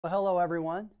Well, hello,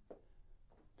 everyone.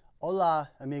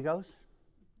 Hola, amigos.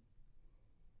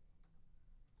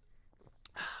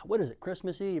 What is it?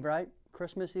 Christmas Eve, right?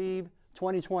 Christmas Eve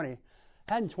 2020.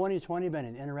 Hadn't 2020 been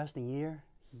an interesting year?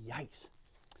 Yikes.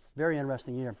 Very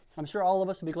interesting year. I'm sure all of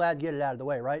us would be glad to get it out of the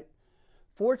way, right?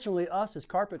 Fortunately, us as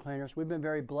carpet cleaners, we've been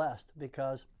very blessed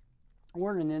because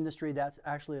we're in an industry that's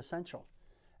actually essential.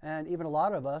 And even a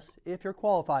lot of us, if you're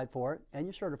qualified for it and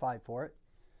you're certified for it,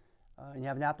 and you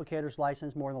have an applicator's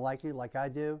license more than likely, like I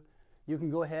do, you can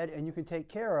go ahead and you can take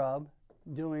care of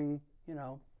doing,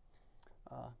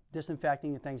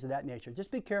 disinfecting and things of that nature. Just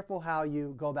be careful how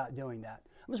you go about doing that.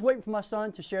 I'm just waiting for my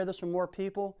son to share this with more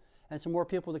people and some more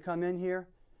people to come in here.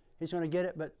 He's going to get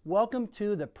it. But welcome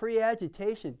to the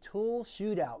pre-agitation tool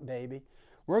shootout, baby.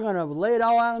 We're going to lay it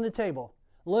all out on the table,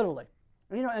 literally.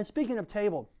 And speaking of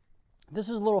table, this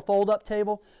is a little fold-up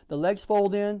table. The legs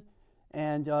fold in.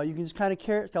 And you can just kind of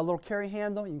carry it. It's got a little carry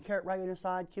handle. You can carry it right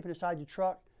inside, keep it inside your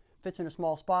truck. Fits in a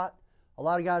small spot. A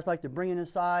lot of guys like to bring it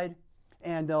inside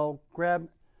and they'll grab,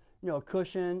 a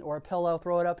cushion or a pillow,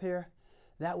 throw it up here.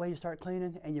 That way you start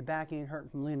cleaning and your back ain't hurting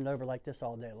from leaning over like this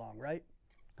all day long, right?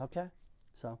 Okay?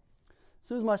 So, as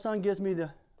soon as my son gives me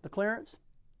the clearance,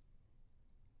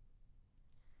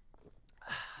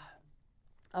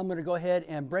 I'm going to go ahead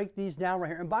and break these down right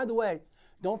here. And by the way,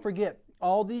 don't forget,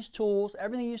 all these tools,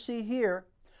 everything you see here,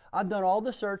 I've done all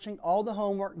the searching, all the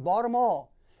homework, bought them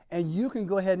all. And you can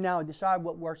go ahead now and decide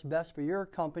what works best for your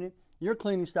company, your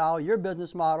cleaning style, your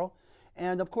business model,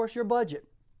 and of course your budget.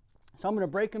 So I'm going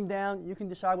to break them down. You can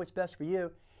decide what's best for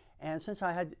you. And since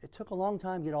it took a long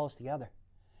time to get all this together,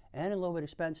 and a little bit of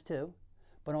expense too,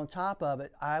 but on top of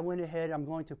it, I went ahead, I'm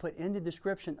going to put in the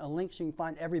description a link so you can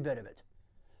find every bit of it.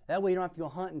 That way you don't have to go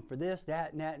hunting for this,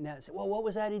 that, and that, and that. Say, well, what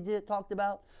was that he talked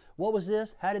about? What was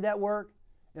this? How did that work?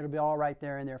 It'll be all right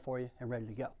there in there for you and ready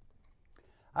to go.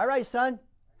 All right, son.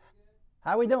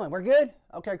 How we doing? We're good?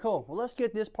 Okay, cool. Well, let's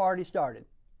get this party started.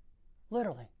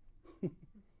 Literally.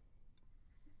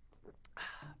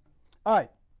 All right.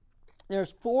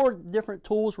 There's 4 different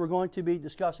tools we're going to be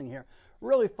discussing here.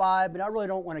 Really 5, but I really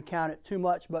don't want to count it too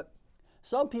much. But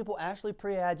some people actually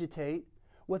pre-agitate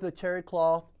with a terry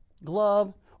cloth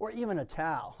glove or even a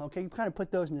towel. Okay, you kind of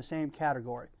put those in the same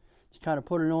category. Just kind of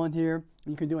put it on here.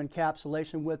 You can do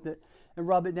encapsulation with it and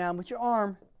rub it down with your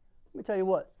arm. Let me tell you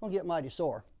what, it'll get mighty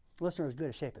sore. Listener as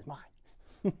good a shape as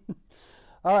mine.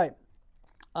 All right,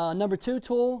 number 2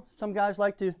 tool. Some guys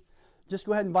like to just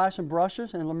go ahead and buy some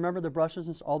brushes, and remember the brushes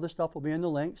and all this stuff will be in the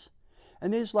links.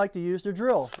 And they just like to use their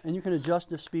drill, and you can adjust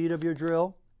the speed of your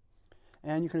drill,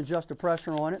 and you can adjust the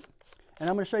pressure on it. And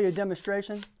I'm going to show you a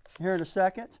demonstration here in a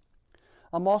second.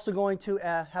 I'm also going to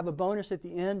have a bonus at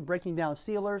the end, breaking down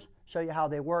sealers, show you how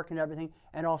they work and everything,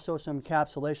 and also some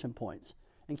encapsulation points.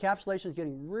 Encapsulation is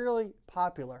getting really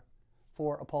popular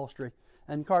for upholstery,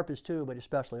 and carpets too, but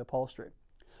especially upholstery.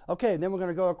 Okay, then we're going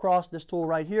to go across this tool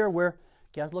right here where,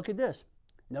 guys, look at this.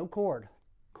 No cord.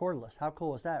 Cordless. How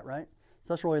cool is that, right?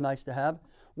 So that's really nice to have.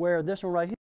 Where this one right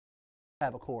here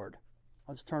have a cord.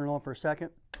 I'll just turn it on for a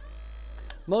second.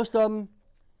 Most of them,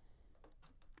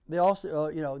 they also,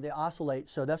 they oscillate,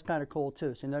 so that's kind of cool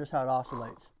too. So you notice how it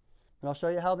oscillates. And I'll show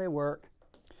you how they work.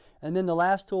 And then the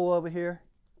last tool over here,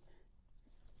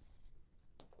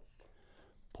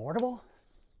 portable?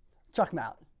 Chuck them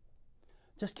out.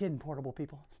 Just kidding, portable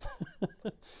people.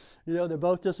 They're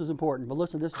both just as important. But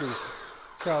listen to this beast.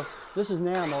 So this is an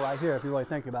animal right here if you really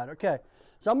think about it. Okay,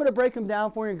 so I'm going to break them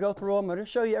down for you and go through them. I'm going to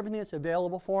show you everything that's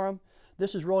available for them.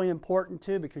 This is really important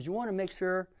too because you want to make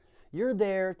sure you're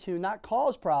there to not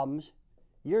cause problems,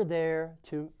 you're there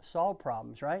to solve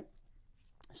problems, right?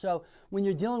 So when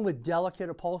you're dealing with delicate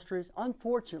upholsteries,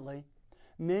 unfortunately,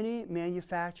 many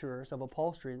manufacturers of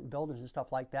upholstery, builders and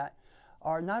stuff like that,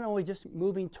 are not only just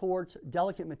moving towards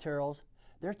delicate materials,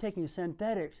 they're taking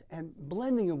synthetics and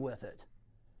blending them with it,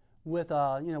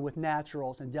 with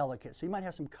naturals and delicates. So you might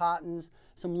have some cottons,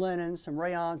 some linens, some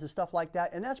rayons and stuff like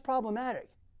that, and that's problematic.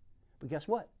 But guess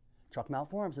what? Truck mount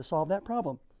forms to solve that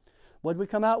problem. What did we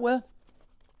come out with?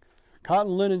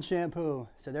 Cotton linen shampoo.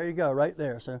 So there you go, right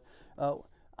there. So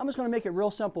I'm just going to make it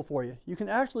real simple for you. You can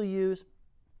actually use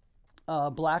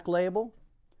Black Label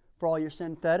for all your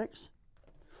synthetics,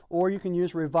 or you can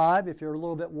use Revive if you're a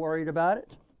little bit worried about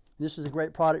it. This is a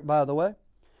great product, by the way.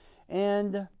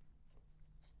 And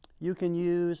you can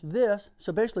use this.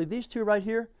 So basically, these two right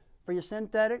here for your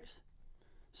synthetics,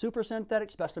 super synthetic,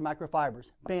 specialty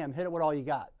microfibers. Bam, hit it with all you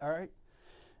got. All right.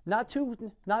 Not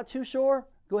too sure?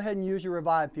 Go ahead and use your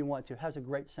Revive if you want to. It has a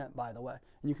great scent, by the way.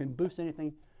 And you can boost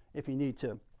anything if you need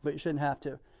to, but you shouldn't have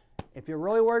to. If you're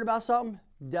really worried about something,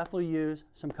 definitely use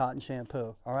some cotton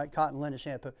shampoo. All right, cotton linen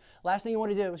shampoo. Last thing you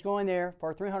want to do is go in there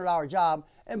for a $300 job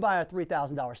and buy a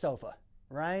 $3,000 sofa,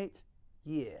 right?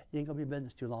 Yeah, you ain't gonna be in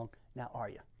business too long. Now, are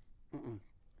you?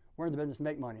 We're in the business to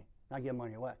make money, not give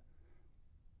money away.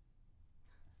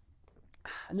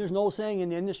 And there's an old saying in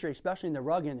the industry, especially in the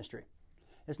rug industry,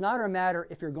 it's not a matter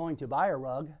if you're going to buy a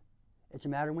rug, it's a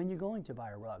matter when you're going to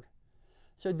buy a rug.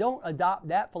 So don't adopt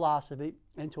that philosophy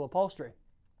into upholstery.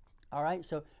 All right,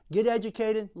 so get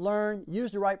educated, learn,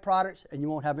 use the right products, and you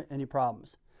won't have any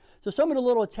problems. So some of the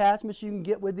little attachments you can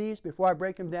get with these before I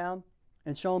break them down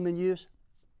and show them in use.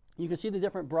 You can see the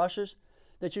different brushes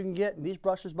that you can get. These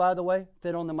brushes, by the way,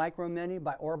 fit on the Micro Mini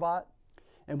by Orbot.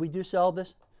 And we do sell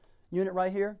this unit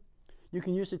right here. You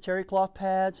can use the terry cloth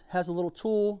pads, has a little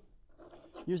tool.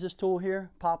 Use this tool here,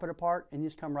 pop it apart, and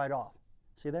these come right off.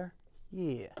 See there?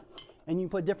 Yeah. And you can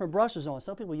put different brushes on.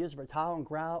 Some people use it for towel and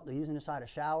grout. They use it inside of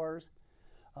showers.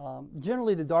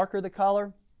 Generally, the darker the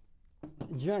color,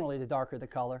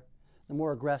 the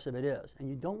more aggressive it is. And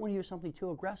you don't want to use something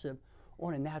too aggressive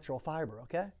on a natural fiber,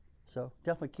 okay? So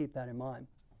definitely keep that in mind.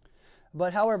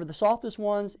 But however, the softest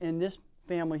ones in this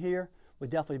family here would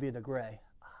definitely be the gray.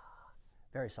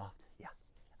 Very soft, yeah.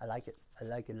 I like it. I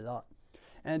like it a lot.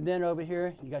 And then over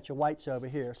here, you got your whites over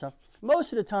here. So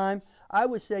most of the time, I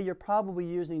would say you're probably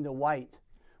using the white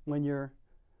when you're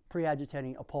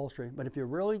pre-agitating upholstery. But if you're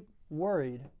really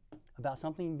worried about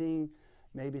something being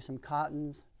maybe some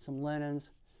cottons, some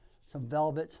linens, some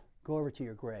velvets, go over to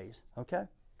your grays, okay?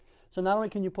 So not only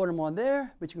can you put them on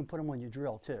there, but you can put them on your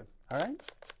drill too, all right?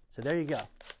 So there you go.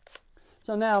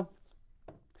 So now,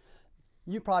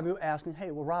 you're probably asking,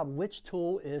 hey, well, Rob, which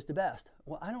tool is the best?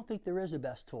 Well, I don't think there is a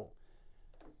best tool.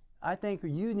 I think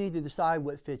you need to decide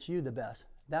what fits you the best.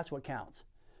 That's what counts.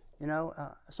 You know,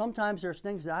 sometimes there's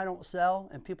things that I don't sell,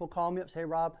 and people call me up and say,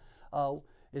 Rob,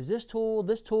 is this tool,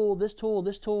 this tool, this tool,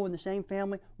 this tool in the same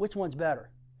family? Which one's better?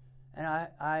 And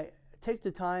I take the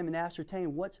time and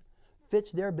ascertain what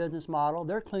fits their business model,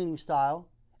 their cleaning style,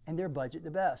 and their budget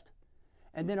the best.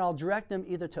 And then I'll direct them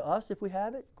either to us if we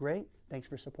have it. Great. Thanks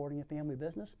for supporting a family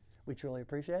business. We truly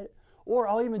appreciate it. Or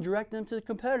I'll even direct them to the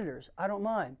competitors. I don't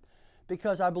mind.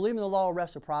 Because I believe in the law of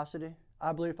reciprocity.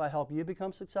 I believe if I help you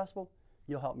become successful,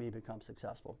 you'll help me become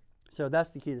successful. So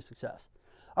that's the key to success.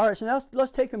 All right, so now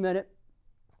let's take a minute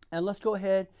and let's go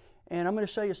ahead and I'm going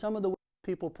to show you some of the ways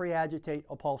people pre-agitate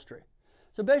upholstery.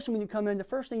 So basically when you come in, the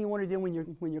first thing you want to do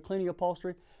when you're cleaning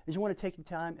upholstery is you want to take your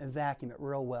time and vacuum it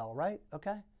real well, right?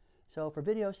 Okay? So for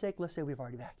video's sake, let's say we've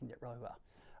already vacuumed it really well.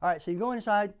 All right, so you go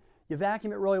inside, you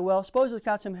vacuum it really well. Suppose it's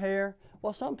got some hair.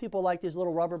 Well, some people like these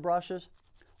little rubber brushes.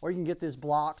 Or you can get these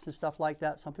blocks and stuff like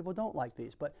that. Some people don't like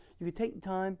these, but you can take the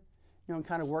time, you know, and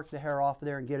kind of work the hair off of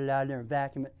there and get it out of there and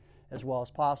vacuum it as well as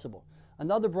possible.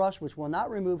 Another brush which will not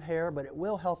remove hair, but it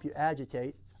will help you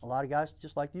agitate. A lot of guys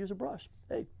just like to use a brush.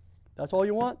 Hey, that's all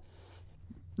you want.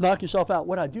 Knock yourself out.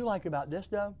 What I do like about this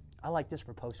though, I like this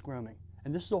for post-grooming.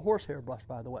 And this is a horsehair brush,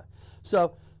 by the way.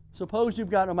 So suppose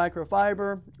you've got a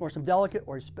microfiber or some delicate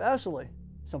or especially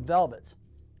some velvets.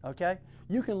 Okay,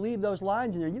 you can leave those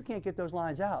lines in there. You can't get those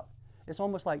lines out. It's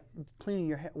almost like cleaning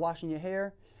your hair, washing your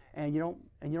hair, and you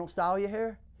don't style your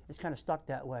hair. It's kind of stuck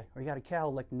that way. Or you got a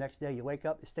cowl like the next day. You wake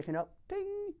up, it's sticking up,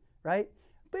 ping, right?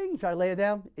 Bing. You try to lay it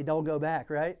down, it don't go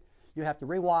back, right? You have to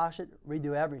rewash it,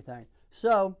 redo everything.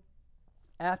 So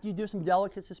after you do some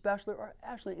delicates, especially, or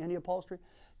actually any upholstery,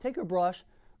 take a brush,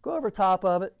 go over top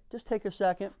of it. Just take a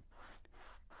second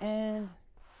and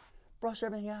brush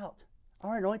everything out.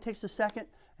 All right, it only takes a second.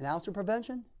 An ounce of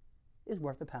prevention is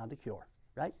worth a pound of cure,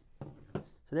 right? So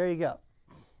there you go.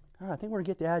 All right, I think we're going to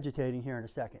get to agitating here in a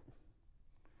second.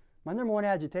 My number one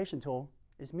agitation tool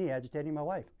is me agitating my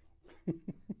wife.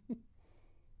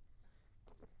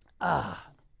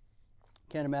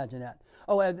 Can't imagine that.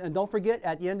 Oh, and don't forget,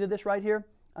 at the end of this right here,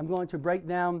 I'm going to break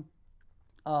down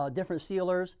different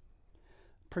sealers,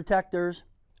 protectors,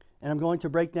 and I'm going to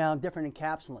break down different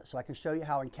encapsulants so I can show you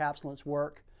how encapsulants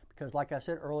work. Because like I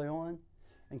said early on,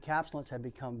 encapsulants have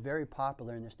become very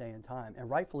popular in this day and time, and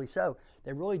rightfully so.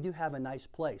 They really do have a nice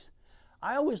place.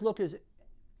 I always look at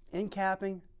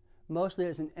encapping mostly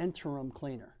as an interim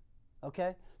cleaner,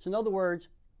 okay? So in other words,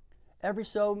 every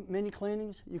so many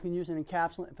cleanings, you can use an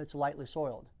encapsulant if it's lightly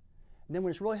soiled. And then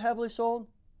when it's really heavily soiled,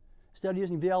 instead of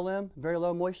using VLM, very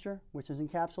low moisture, which is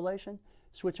encapsulation,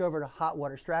 switch over to hot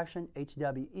water extraction,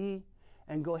 HWE,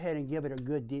 and go ahead and give it a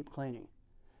good deep cleaning.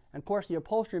 And of course, the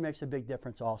upholstery makes a big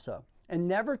difference also. And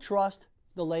never trust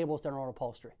the labels that are on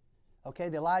upholstery. Okay,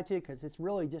 they lie to you because it's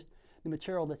really just the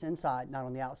material that's inside, not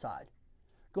on the outside.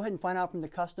 Go ahead and find out from the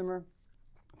customer,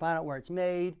 find out where it's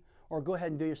made, or go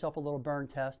ahead and do yourself a little burn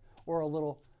test or a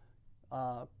little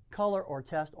color or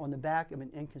test on the back of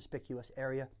an inconspicuous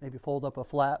area. Maybe fold up a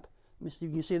flap. Let me see,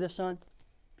 you see this, son?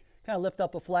 Kind of lift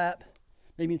up a flap.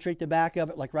 Maybe you treat the back of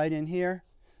it like right in here.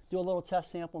 Do a little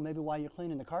test sample maybe while you're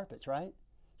cleaning the carpets, right?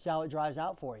 See how it dries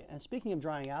out for you. And speaking of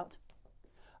drying out,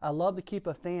 I love to keep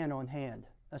a fan on hand.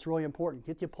 That's really important.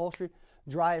 Get the upholstery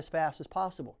dry as fast as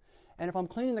possible. And if I'm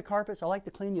cleaning the carpets, I like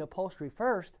to clean the upholstery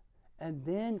first and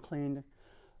then clean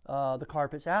the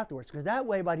carpets afterwards. Because that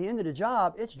way, by the end of the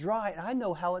job, it's dry and I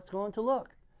know how it's going to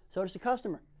look. So does the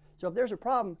customer. So if there's a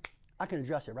problem, I can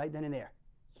address it right then and there.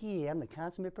 Yeah, I'm the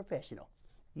consummate professional.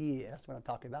 Yeah, that's what I'm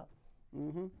talking about.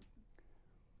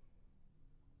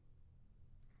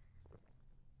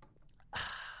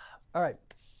 All right.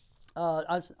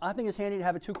 I think it's handy to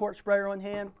have a 2-quart sprayer on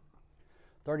hand,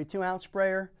 32-ounce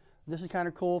sprayer. This is kind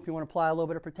of cool if you want to apply a little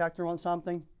bit of protector on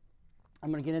something.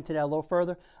 I'm going to get into that a little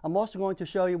further. I'm also going to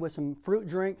show you with some fruit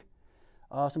drink,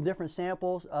 some different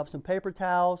samples of some paper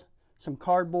towels, some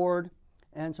cardboard,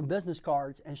 and some business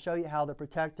cards, and show you how the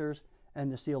protectors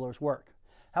and the sealers work.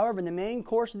 However, the main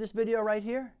course of this video right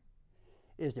here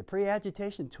is the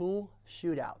pre-agitation tool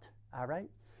shootout. All right.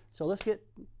 So let's get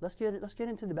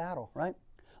into the battle, right?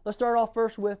 Let's start off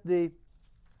first with the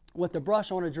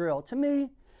brush on a drill. To me,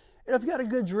 if you got a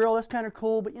good drill, that's kind of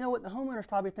cool. But you know what? The homeowner's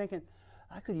probably thinking,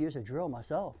 I could use a drill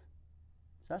myself.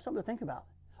 So that's something to think about.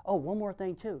 Oh, one more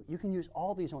thing too. You can use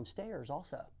all these on stairs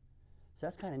also. So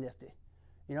that's kind of nifty.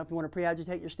 You know, if you want to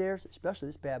pre-agitate your stairs, especially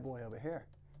this bad boy over here.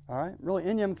 All right, really,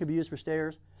 any of them can be used for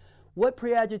stairs. What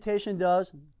pre-agitation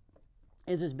does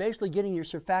is it's basically getting your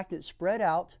surfactant spread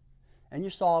out and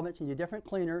your solvents and your different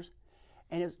cleaners,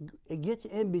 and it gets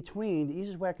in between, the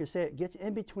easiest way I can say it, gets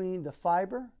in between the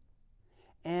fiber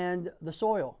and the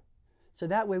soil. So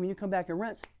that way when you come back and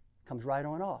rinse, it comes right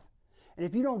on off. And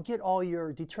if you don't get all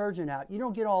your detergent out, you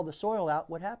don't get all the soil out,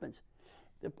 what happens?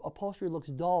 The upholstery looks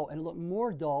dull, and it'll look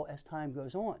more dull as time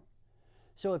goes on.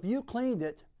 So if you cleaned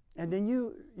it, and then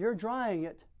you're drying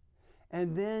it,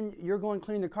 and then you're going to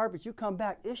clean the carpets, you come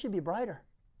back, it should be brighter.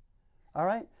 All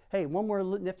right? Hey, one more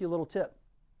nifty little tip.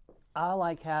 I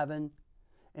like having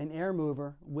an air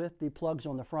mover with the plugs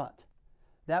on the front.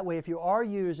 That way, if you are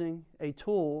using a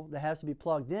tool that has to be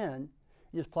plugged in,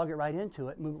 you just plug it right into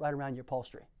it and move it right around your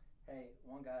upholstery. Hey,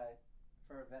 one guy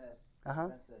for Venice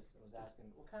was asking,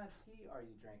 what kind of tea are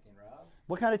you drinking, Rob?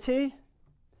 What kind of tea?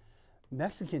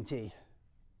 Mexican tea.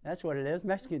 That's what it is,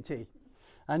 Mexican tea.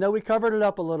 I know we covered it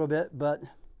up a little bit, but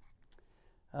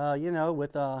you know,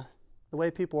 with the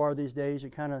way people are these days, you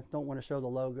kind of don't want to show the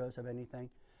logos of anything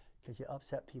because you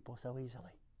upset people so easily.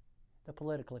 The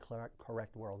politically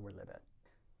correct world we live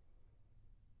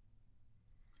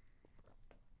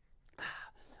in.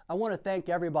 I want to thank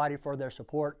everybody for their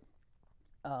support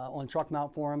on Truck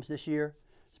Mount Forums this year.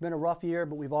 It's been a rough year,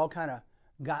 but we've all kind of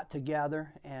got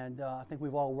together, and I think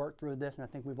we've all worked through this, and I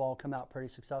think we've all come out pretty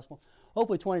successful.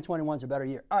 Hopefully 2021 is a better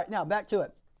year. All right, now back to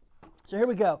it. So here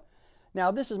we go. Now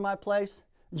this is my place.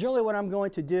 Generally what I'm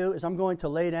going to do is I'm going to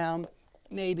lay down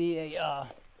maybe a,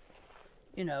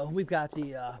 you know, we've got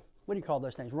the, what do you call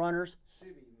those things, runners?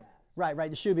 Shubi mats. Right,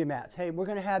 the Shubi mats. Hey, we're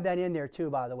going to have that in there too,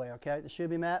 by the way, okay, the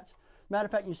Shubi mats. Matter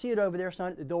of fact, you see it over there,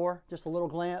 son, at the door, just a little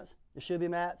glance, the Shubi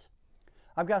mats.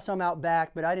 I've got some out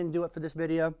back, but I didn't do it for this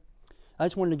video. I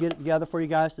just wanted to get it together for you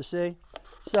guys to see.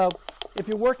 So if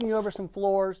you're working over some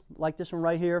floors, like this one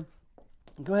right here,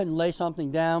 go ahead and lay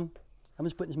something down. I'm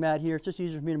just putting this mat here. It's just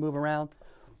easier for me to move around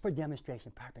for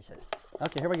demonstration purposes.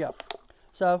 Okay, here we go.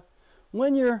 So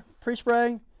when you're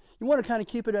pre-spraying, you want to kind of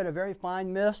keep it at a very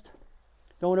fine mist.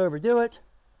 Don't overdo it.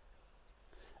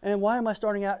 And why am I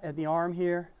starting out at the arm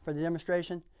here for the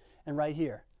demonstration and right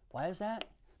here? Why is that?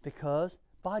 Because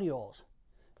body oils.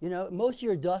 You know, most of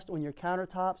your dust on your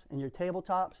countertops and your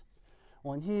tabletops,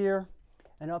 on here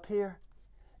and up here,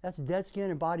 that's dead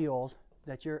skin and body oils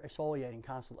that you're exfoliating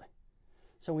constantly.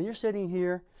 So when you're sitting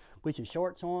here with your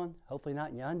shorts on, hopefully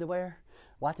not in your underwear,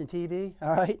 watching TV,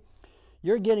 all right,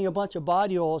 you're getting a bunch of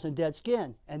body oils and dead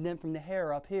skin, and then from the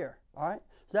hair up here, all right?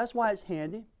 So that's why it's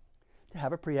handy to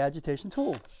have a pre-agitation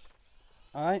tool,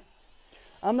 all right?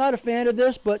 I'm not a fan of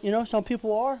this, but, you know, some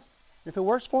people are. If it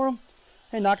works for them,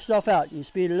 hey, knock yourself out. You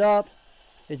speed it up.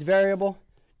 It's variable.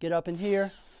 Get up in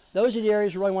here. Those are the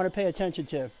areas you really want to pay attention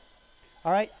to.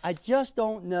 All right? I just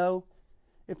don't know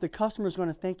if the customer is going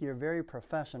to think you're very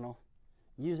professional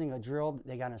using a drill that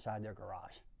they got inside their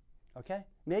garage. Okay?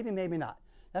 Maybe, maybe not.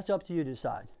 That's up to you to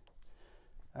decide.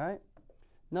 All right?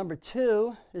 Number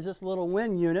 2 is this little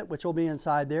wind unit, which will be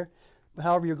inside there.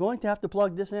 However, you're going to have to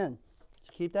plug this in.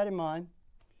 So keep that in mind.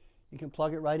 You can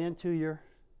plug it right into your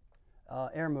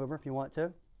air mover if you want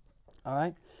to. All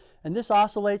right, and this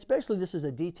oscillates. Basically, this is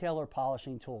a detailer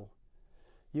polishing tool.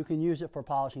 you can use it for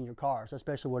polishing your cars. That's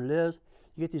basically what it is.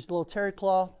 You get these little terry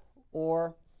cloth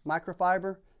or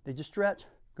microfiber. They just stretch,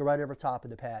 go right over top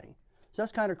of the padding. So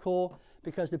that's kind of cool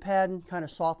because the padding kind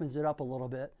of softens it up a little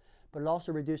bit, but it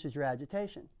also reduces your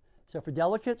agitation. So for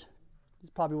delicates,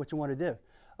 it's probably what you want to do.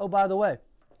 Oh, by the way,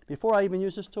 before I even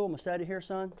use this tool, I'm going to set it here,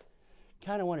 son.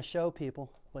 Kind of want to show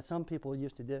people what some people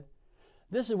used to do.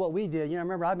 This is what we did. You know,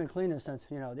 remember, I've been cleaning since,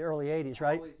 you know, the early 80s,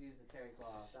 right? I always use the terry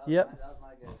cloth. That was, yep. That was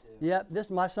my go-to. Yep, this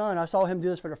is my son. I saw him do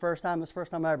this for the first time. This is the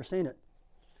first time I ever seen it.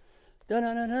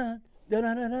 Da-da-da-da,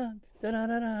 da-da-da-da,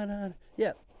 da-da-da-da-da.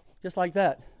 Yep, just like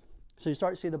that. So you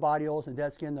start to see the body oils and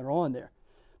dead skin that are on there.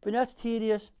 But that's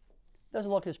tedious.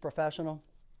 Doesn't look as professional.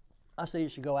 I say you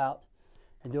should go out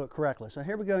and do it correctly. So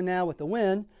here we go now with the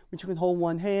wind, which you can hold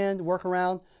one hand, work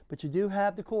around, but you do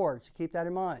have the cord, so keep that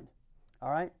in mind. All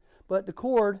right? But the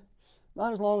cord,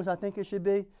 not as long as I think it should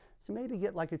be, so maybe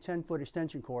get like a 10-foot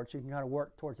extension cord so you can kind of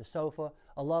work towards a sofa,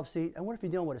 a love seat, and what if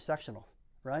you're dealing with a sectional,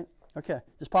 right? Okay,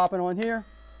 just pop it on here.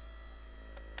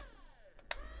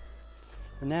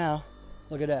 And now,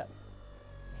 look at that.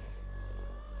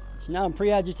 So now I'm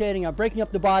pre-agitating, I'm breaking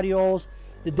up the body oils,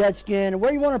 the dead skin, and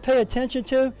where you want to pay attention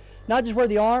to, not just where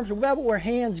the arms, but where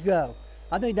hands go.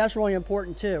 I think that's really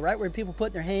important too, right? Where people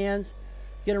put their hands,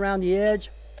 get around the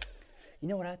edge. You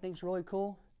know what I think is really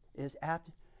cool? Is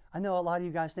after, I know a lot of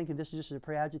you guys thinking this is just a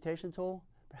pre-agitation tool,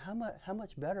 but how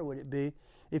much better would it be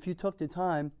if you took the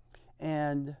time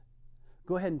and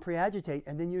go ahead and pre-agitate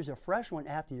and then use a fresh one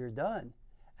after you're done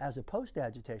as a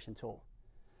post-agitation tool.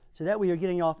 So that way you're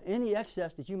getting off any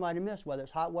excess that you might have missed, whether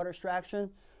it's hot water extraction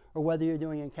or whether you're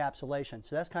doing encapsulation.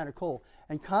 So that's kind of cool.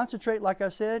 And concentrate, like I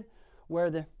said, where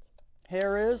the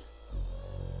hair is,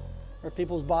 or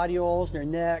people's body oils, their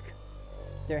neck,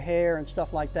 their hair, and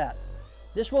stuff like that.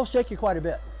 This will shake you quite a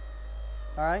bit.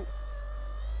 All right?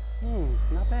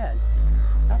 Not bad.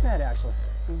 Not bad, actually.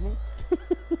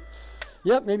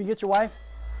 Yep, maybe get your wife.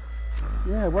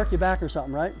 Yeah, work your back or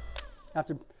something, right?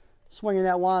 After swinging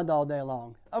that wand all day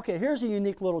long. Okay, here's a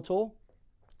unique little tool,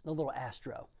 the little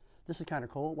Astro. This is kind of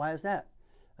cool. Why is that?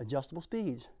 Adjustable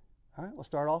speeds. All right, we'll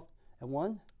start off at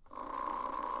 1.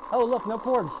 Oh, look, no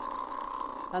cords.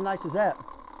 How nice is that,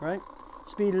 right?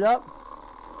 Speed it up.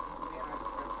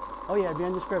 Oh yeah, it'd be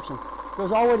in the description.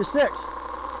 Goes all the way to 6.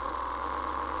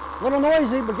 Little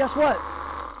noisy, but guess what?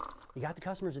 You got the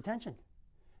customer's attention.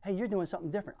 Hey, you're doing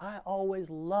something different. I always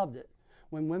loved it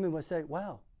when women would say,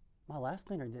 wow, my last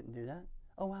cleaner didn't do that.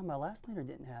 Oh wow, my last cleaner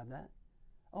didn't have that.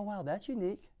 Oh wow, that's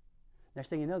unique. Next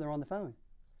thing you know, they're on the phone.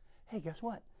 Hey, guess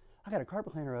what? I got a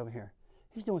carpet cleaner over here.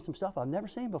 He's doing some stuff I've never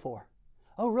seen before.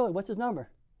 Oh really, what's his number?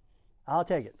 I'll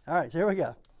take it. All right, so here we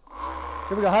go.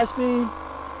 Here we go, high speed.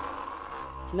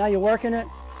 Now you're working it.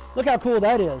 Look how cool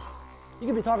that is. You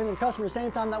could be talking to the customer at the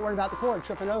same time, not worrying about the cord,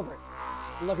 tripping over it.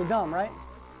 You're looking dumb, right?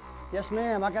 Yes,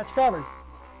 ma'am, I got you covered.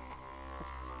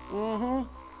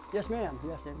 Yes, ma'am.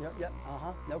 Yes, yep.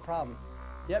 No problem.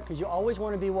 Yep, because you always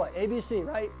want to be what? ABC,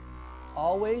 right?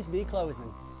 Always be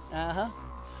closing.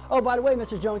 Oh, by the way,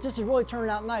 Mr. Jones, this is really turning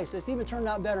out nice. It's even turned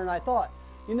out better than I thought.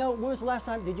 You know, when was the last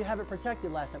time, did you have it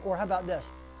protected last time? Or how about this?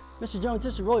 Mr. Jones,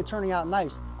 this is really turning out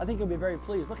nice. I think you'll be very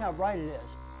pleased. Look how bright it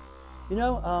is. You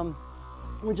know,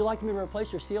 would you like me to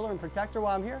replace your sealer and protector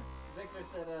while I'm here? Victor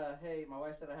said, hey, my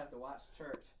wife said I have to watch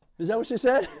church. Is that what she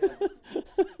said? Yeah.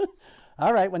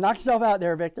 All right, well, knock yourself out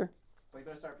there, Victor. Well, you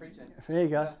better start preaching. There you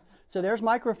go. Yeah. So there's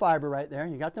microfiber right there.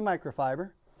 You got the microfiber.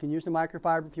 You can use the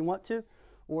microfiber if you want to,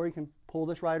 or you can pull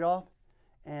this right off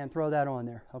and throw that on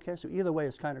there. Okay, so either way,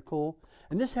 it's kind of cool.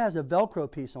 And this has a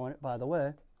Velcro piece on it, by the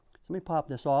way. So let me pop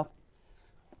this off.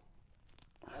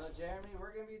 Hello, Jeremy.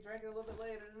 We're going to be drinking a little bit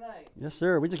later tonight. Yes,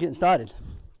 sir. We're just getting started.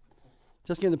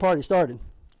 Just getting the party started.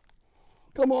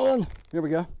 Come on. Here we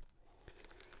go.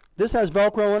 This has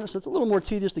Velcro on it, so it's a little more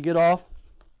tedious to get off.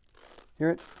 Hear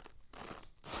it?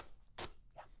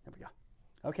 Yeah, there we go.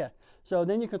 Okay, so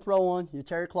then you can throw on your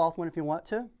terry cloth one if you want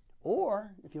to,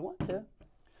 or if you want to,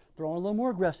 throw on a little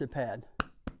more aggressive pad.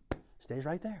 Stays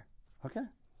right there. Okay,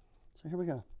 so here we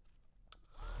go.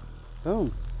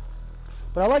 Boom.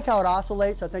 But I like how it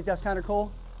oscillates. I think that's kind of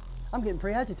cool. I'm getting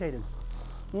pre-agitated.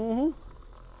 Look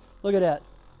at that.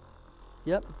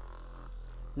 Yep.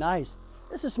 Nice.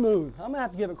 This is smooth. I'm going to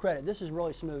have to give it credit. This is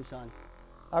really smooth, son.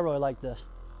 I really like this.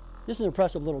 This is an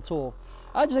impressive little tool.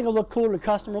 I just think it'll look cool to the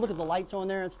customer. Look at the lights on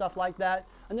there and stuff like that.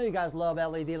 I know you guys love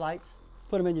LED lights.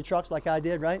 Put them in your trucks like I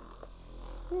did, right?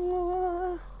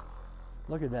 Look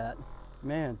at that.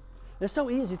 Man, it's so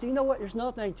easy. You know what? There's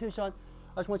another thing too, son.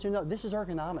 I just want you to know, this is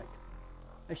ergonomic.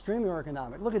 Extremely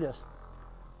ergonomic. Look at this.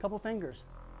 Couple fingers.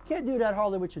 Can't do that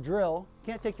hardly with your drill.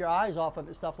 Can't take your eyes off of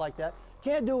it, stuff like that.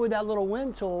 Can't do it with that little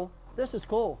wind tool. This is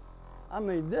cool. I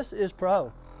mean, this is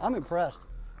pro. I'm impressed.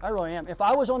 I really am. If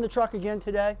I was on the truck again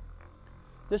today,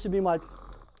 this would be my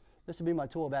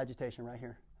tool of agitation right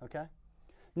here, okay?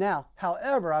 Now,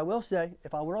 however, I will say,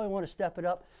 if I really want to step it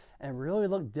up and really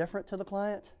look different to the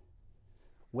client,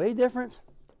 way different,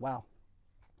 wow.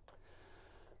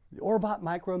 The Orbot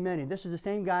Micro Mini. This is the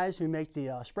same guys who make the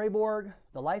Sprayborg,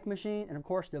 the Life Machine, and of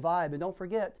course the Vibe. And don't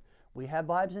forget, we have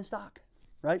Vibes in stock,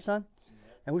 right, son?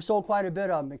 And we've sold quite a bit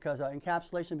of them because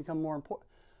encapsulation become more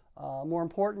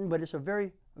important, but it's a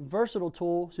very versatile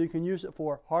tool, so you can use it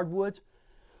for hardwoods.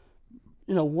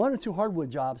 You know, 1 or 2 hardwood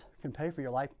jobs can pay for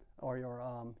your Life or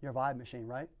your Vibe machine,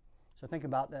 right? So think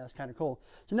about that. It's kind of cool.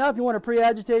 So now if you want to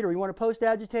pre-agitate or you want to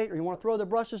post-agitate or you want to throw the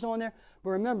brushes on there, but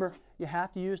remember, you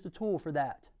have to use the tool for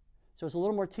that. So it's a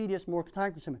little more tedious, more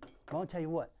time-consuming. But I'll tell you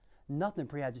what, nothing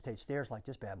pre-agitates stairs like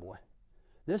this bad boy.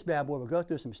 This bad boy will go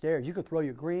through some stairs. You could throw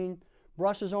your green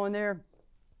brushes on there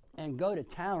and go to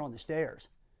town on the stairs.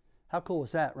 How cool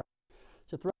is that, right?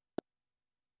 So throw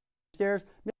stairs,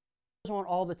 on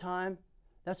all the time.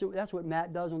 That's what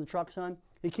Matt does on the truck, son.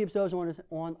 He keeps those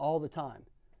on all the time.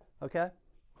 Okay?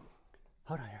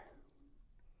 Hold on here.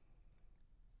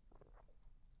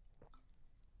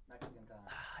 Mexican time.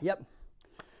 Yep.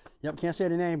 Yep, can't say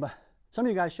the name, but some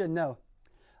of you guys should know.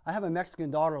 I have a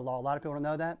Mexican daughter-in-law. A lot of people don't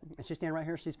know that. And she's standing right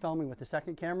here. She's filming with the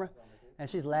second camera. And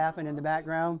she's laughing in the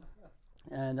background.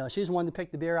 And she's the one to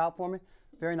pick the beer out for me.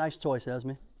 Very nice choice,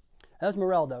 Esme.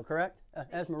 Esmeralda, correct?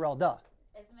 Esmeralda.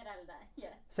 Esmeralda, yeah.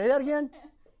 Say that again?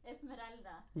 Esmeralda.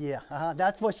 Yeah,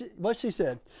 that's what she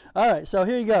said. All right, so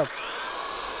here you go.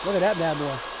 Look at that bad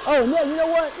boy. Oh, and you know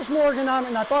what? It's more ergonomic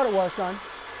than I thought it was, son.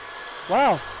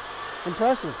 Wow,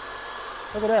 impressive.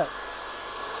 Look at that.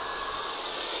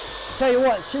 Tell you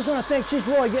what, she's going to think she's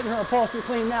really getting her upholstery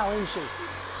clean now, isn't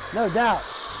she? No doubt.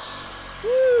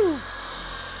 Woo!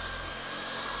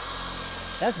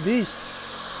 That's beast.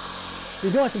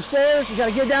 You're doing some stairs, you got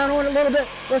to get down on it a little bit.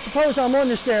 Let's suppose I'm on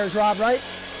the stairs, Rob, right?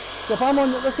 So if I'm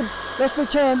on the,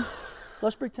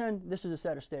 let's pretend this is a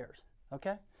set of stairs,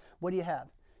 okay? What do you have?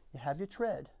 You have your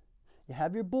tread, you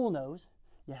have your bull nose,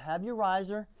 you have your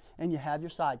riser, and you have your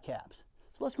side caps.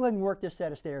 So let's go ahead and work this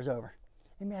set of stairs over.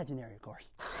 Imaginary, of course.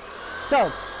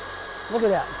 So, look at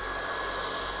that.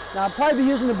 Now I'll probably be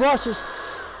using the brushes.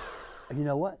 You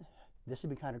know what? This would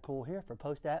be kind of cool here for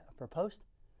post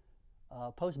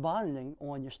bonding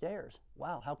on your stairs.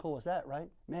 Wow, how cool is that, right?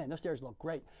 Man, those stairs look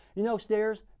great. You know,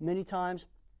 stairs, many times,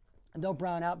 they'll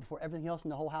brown out before everything else in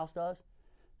the whole house does.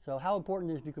 So how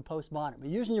important is if you could post bond it? But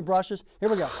using your brushes, here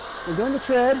we go. We're doing the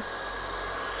tread.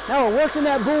 Now we're working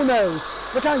that bull nose.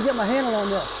 Look how I can get my handle on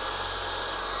this.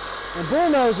 And bull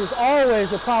nose is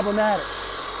always a problematic.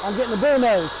 I'm getting the bull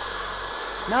nose.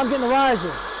 Now I'm getting the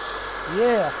riser.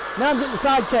 Yeah. Now I'm getting the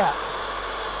side cap.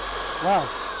 Wow.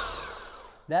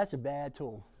 That's a bad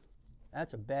tool.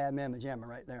 That's a bad mamma jamma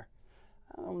right there.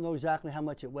 I don't know exactly how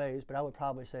much it weighs, but I would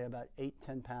probably say about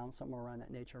 8-10 pounds, somewhere around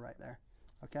that nature right there.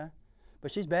 Okay?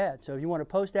 But she's bad. So if you want to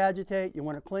post-agitate, you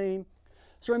want to clean.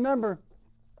 So remember,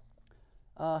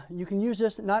 you can use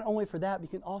this not only for that, but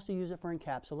you can also use it for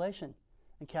encapsulation.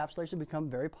 Encapsulation become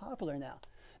very popular now.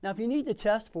 Now, if you need to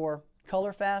test for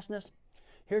color fastness,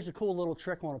 here's a cool little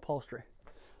trick on upholstery.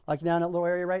 Like down that little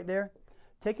area right there.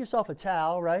 Take yourself a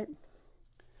towel, right?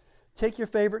 Take your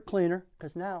favorite cleaner,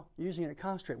 because now you're using it to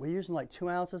concentrate. We're using like 2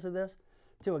 ounces of this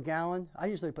to a gallon. I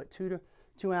usually put 2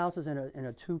 ounces in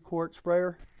a 2-quart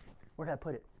sprayer. Where did I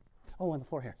put it? Oh, on the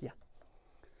floor here, yeah.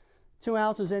 2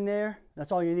 ounces in there,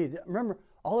 that's all you need. Remember,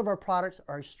 all of our products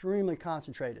are extremely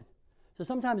concentrated. So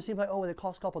sometimes it seems like, oh, they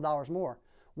cost a couple dollars more.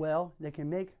 Well, they can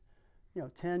make,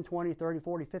 10, 20, 30,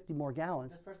 40, 50 more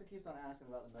gallons. This person keeps on asking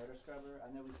about the motor scrubber.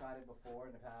 I know we tried it before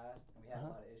in the past, and we had a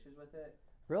lot of issues with it.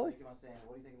 Really? They keep on saying,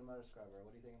 what do you think of the motor scrubber?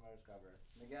 What do you think of the motor scrubber?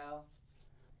 Miguel?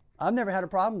 I've never had a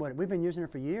problem with it. We've been using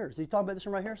it for years. Are you talking about this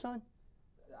one right here, son?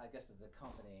 I guess it's the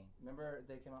company. Remember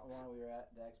they came out when we were at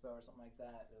the expo or something like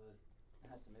that? It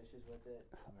had some issues with it.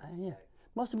 Yeah.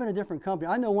 Must have been a different company.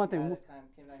 I know one thing. It kind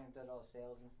of came down here and did all the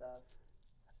sales and stuff.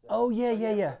 So, oh,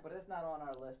 yeah. But it's not on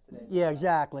our list today. Yeah,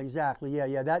 exactly.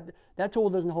 Yeah. That tool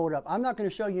doesn't hold up. I'm not going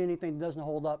to show you anything that doesn't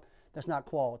hold up. That's not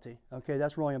quality. Okay,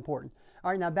 that's really important.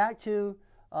 All right, now back to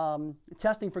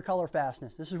testing for color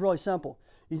fastness. This is really simple.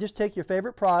 You just take your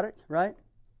favorite product, right?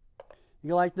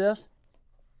 You go like this.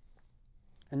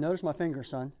 And notice my finger,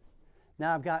 son.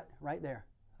 Now I've got right there,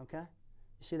 okay?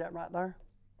 You see that right there?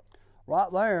 Right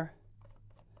there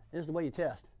is the way you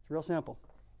test. It's real simple.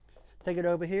 Take it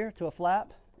over here to a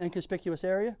flap, inconspicuous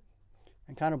area,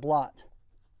 and kind of blot.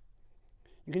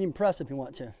 You can even press if you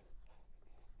want to.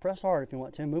 Press hard if you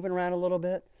want to. Move it around a little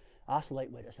bit.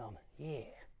 Oscillate with it some. Yeah.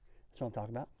 That's what I'm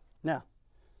talking about. Now,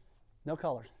 No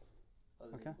colors. Oh,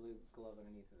 there's Okay. a blue glove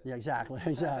underneath of it. Yeah, exactly,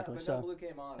 exactly. But So no blue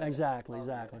came on it. exactly, Okay.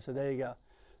 exactly. So there you go.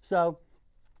 So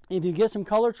if you get some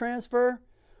color transfer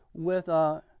with,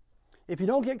 if you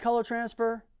don't get color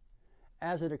transfer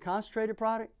as a concentrated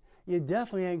product, you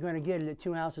definitely ain't going to get it at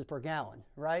 2 ounces per gallon,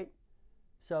 right?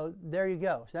 So there you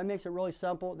go. So that makes it really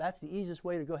simple. That's the easiest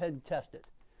way to go ahead and test it.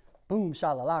 Boom,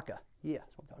 shalalaka. Yeah,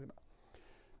 that's what I'm talking about.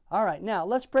 All right, now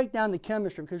let's break down the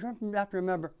chemistry, because you have to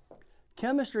remember,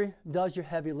 chemistry does your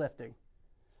heavy lifting.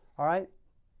 All right?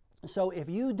 So if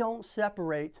you don't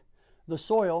separate the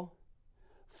soil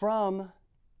from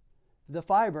the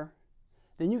fiber,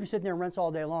 then you can sit there and rinse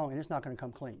all day long and it's not going to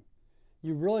come clean.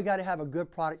 You really got to have a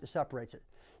good product that separates it.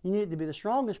 You need it to be the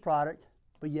strongest product,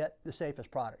 but yet the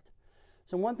safest product.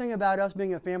 So one thing about us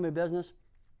being a family business,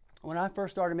 when I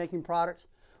first started making products,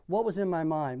 what was in my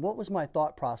mind? What was my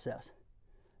thought process?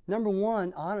 Number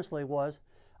one, honestly, was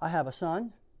I have a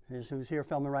son, who's here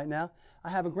filming right now. I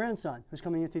have a grandson who's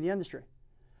coming into the industry.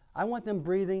 I want them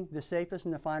breathing the safest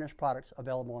and the finest products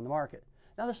available on the market.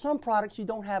 Now, there's some products you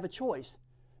don't have a choice.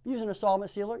 Using a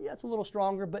solvent sealer, yeah, it's a little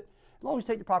stronger, but as long as you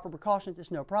take the proper precautions,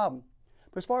 it's no problem.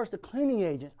 But as far as the cleaning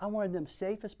agents, I wanted them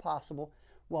safe as possible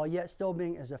while yet still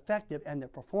being as effective and the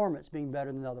performance being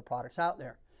better than other products out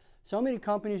there. So many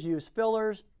companies use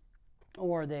fillers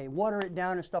or they water it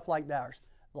down and stuff like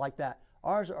that.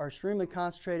 Ours are extremely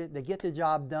concentrated. They get the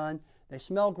job done. They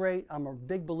smell great. I'm a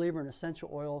big believer in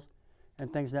essential oils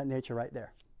and things of that nature right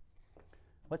there.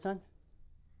 What, son?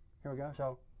 Here we go.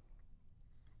 So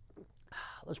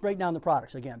let's break down the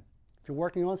products again. If you're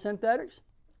working on synthetics,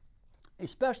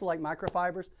 especially like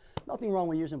microfibers, nothing wrong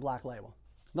with using Black Label.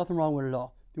 Nothing wrong with it at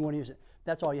all. If you want to use it,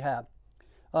 that's all you have.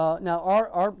 Now,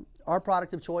 our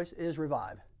product of choice is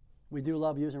Revive. We do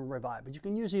love using Revive, but you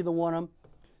can use either one of them,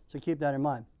 so keep that in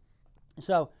mind.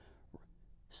 So,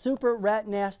 super rat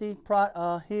nasty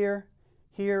here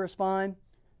is fine,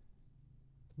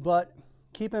 but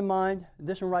keep in mind,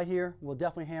 this one right here will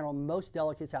definitely handle most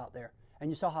delicates out there, and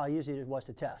you saw how easy it was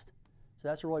to test. So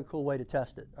that's a really cool way to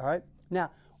test it, all right?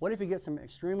 Now, what if you get some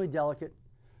extremely delicate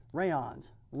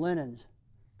rayons, linens,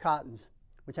 cottons,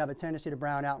 which have a tendency to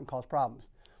brown out and cause problems?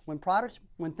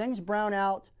 When things brown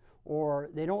out or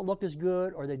they don't look as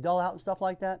good or they dull out and stuff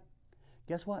like that,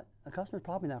 guess what? The customer's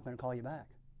probably not going to call you back.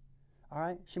 All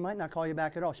right? She might not call you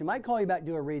back at all. She might call you back,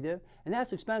 do a redo, and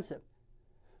that's expensive.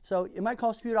 So it might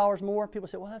cost a few dollars more. People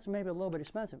say, well, that's maybe a little bit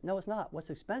expensive. No, it's not. What's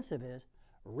expensive is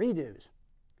redos.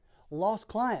 Lost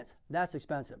clients, that's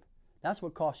expensive. That's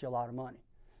what costs you a lot of money.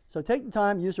 So take the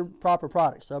time, use the proper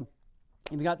products. So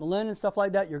if you got the linen and stuff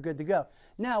like that, you're good to go.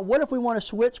 Now, what if we want to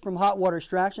switch from hot water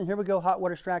extraction? Here we go, hot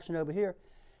water extraction over here.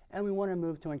 And we want to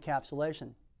move to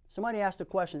encapsulation. Somebody asked a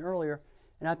question earlier,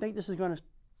 and I think this is going to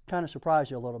kind of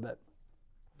surprise you a little bit.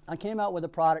 I came out with a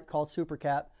product called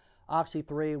SuperCap Oxy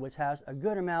 3, which has a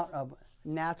good amount of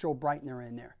natural brightener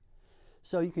in there.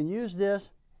 So you can use this,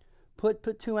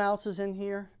 put 2 ounces in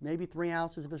here, maybe 3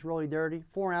 ounces if it's really dirty,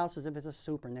 4 ounces if it's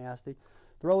super nasty.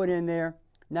 Throw it in there.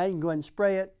 Now you can go ahead and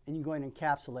spray it, and you can go ahead and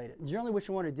encapsulate it. Generally what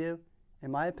you want to do,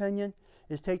 in my opinion,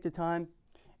 is take the time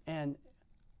and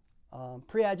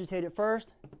pre-agitate it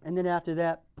first, and then after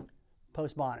that,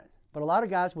 post-bonnet. But a lot of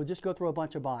guys will just go through a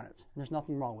bunch of bonnets, and there's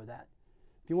nothing wrong with that.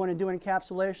 If you want to do an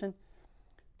encapsulation,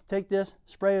 take this,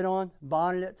 spray it on,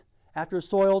 bonnet it. After it's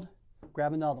soiled,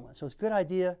 grab another one. So it's a good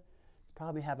idea to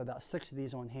probably have about 6 of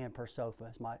these on hand per sofa,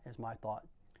 is my thought,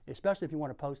 especially if you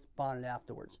want to post-bonnet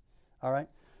afterwards, all right,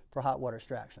 for hot water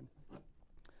extraction.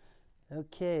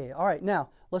 Okay, all right, now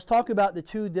let's talk about the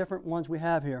 2 different ones we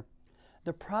have here.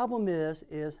 The problem is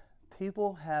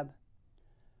people have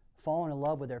fallen in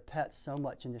love with their pets so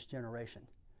much in this generation.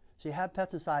 So you have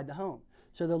pets inside the home.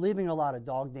 So they're leaving a lot of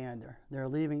dog dander. They're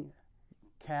leaving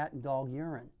cat and dog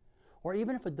urine. Or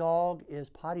even if a dog is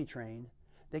potty trained,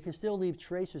 they can still leave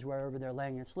traces wherever they're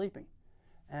laying and sleeping.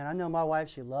 And I know my wife,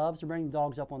 she loves to bring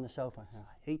dogs up on the sofa. I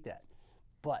hate that.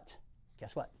 But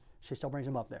guess what? She still brings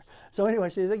them up there. So anyway,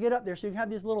 so they get up there, so you have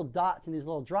these little dots and these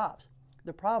little drops.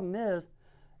 The problem is,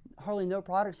 hardly no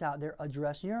products out there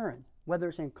address urine, whether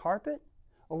it's in carpet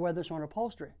or whether it's on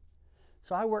upholstery.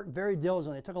 So I worked very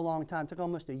diligently. It took a long time. It took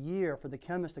almost a year for the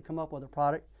chemist to come up with a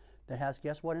product that has,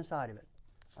 guess what inside of it?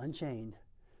 Unchained.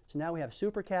 So now we have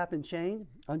SuperCap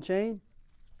unchained,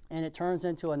 and it turns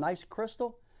into a nice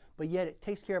crystal, but yet it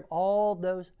takes care of all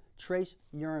those trace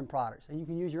urine products. And you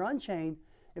can use your unchained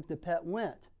if the pet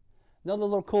went. Another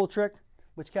little cool trick,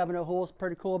 which Kevin O'Hoole is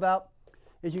pretty cool about,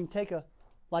 is you can take a,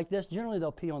 like this, generally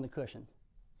they'll pee on the cushion,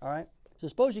 all right? So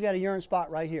suppose you got a urine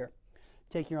spot right here.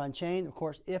 Take your unchained, of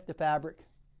course, if the fabric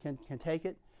can take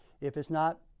it. If it's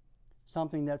not,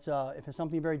 something that's, if it's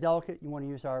something very delicate, you want to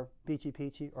use our Peachy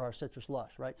Peachy or our Citrus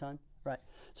Lush, right, son? Right.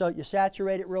 So you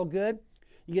saturate it real good.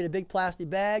 You get a big plastic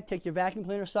bag, take your vacuum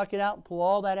cleaner, suck it out, and pull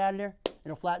all that out of there.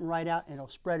 It'll flatten right out, and it'll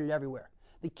spread it everywhere.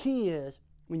 The key is,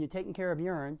 when you're taking care of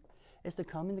urine, is to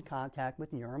come into contact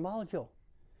with the urine molecule.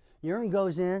 Urine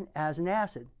goes in as an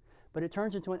acid, but it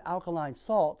turns into an alkaline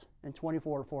salt in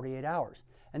 24 to 48 hours.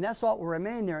 And that salt will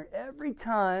remain there. Every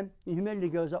time the humidity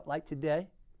goes up, like today,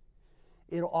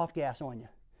 it'll off-gas on you.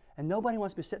 And nobody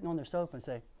wants to be sitting on their sofa and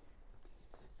say,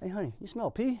 hey, honey, you smell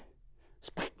pee?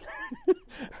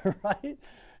 Right?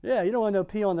 Yeah, you don't want no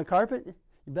pee on the carpet.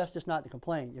 You're best just not to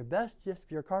complain. You're best just,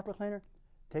 if you're a carpet cleaner,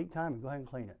 take time and go ahead and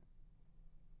clean it.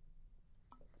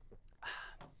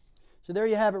 So there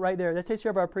you have it right there. That takes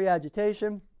care of our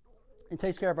pre-agitation. It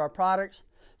takes care of our products.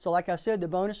 So like I said, the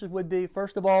bonuses would be,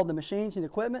 first of all, the machines and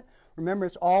equipment. Remember,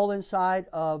 it's all inside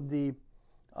of the,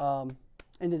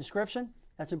 in the description.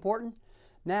 That's important.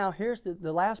 Now, here's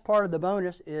the last part of the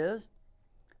bonus is,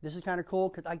 this is kind of cool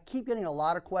because I keep getting a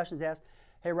lot of questions asked,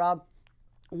 hey, Rob,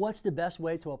 what's the best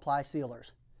way to apply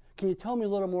sealers? Can you tell me a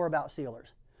little more about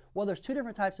sealers? Well, there's two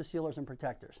different types of sealers and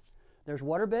protectors. There's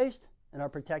water-based, and our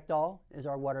Protetc All is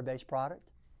our water-based product.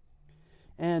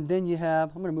 And then you have,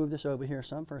 I'm going to move this over here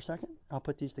some for a second. I'll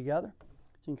put these together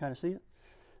so you can kind of see it.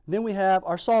 Then we have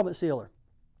our solvent sealer.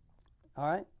 All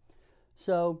right?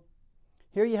 So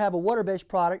here you have a water-based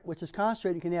product, which is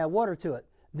concentrated. You can add water to it.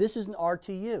 This is an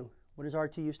RTU. What does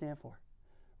RTU stand for?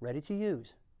 Ready to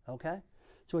use. Okay?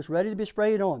 So it's ready to be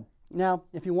sprayed on. Now,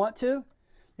 if you want to,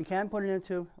 you can put it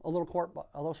into a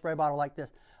little spray bottle like this.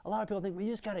 A lot of people think, well,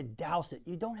 you just got to douse it.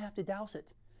 You don't have to douse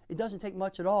it. It doesn't take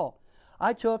much at all.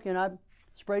 I took and I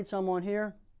sprayed some on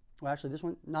here. Well, actually, this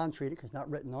one non-treated because it's not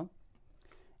written on.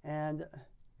 And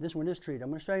this one is treated. I'm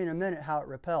going to show you in a minute how it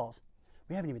repels.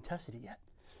 We haven't even tested it yet.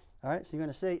 All right, so you're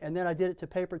going to see. And then I did it to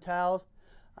paper towels.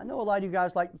 I know a lot of you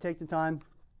guys like to take the time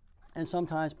and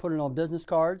sometimes put it on business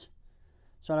cards.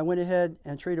 So I went ahead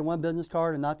and treated one business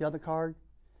card and not the other card.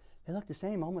 They look the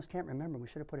same. I almost can't remember. We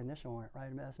should have put initial on it,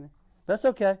 right? That's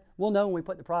okay. We'll know when we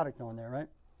put the product on there, right?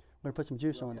 We're going to put some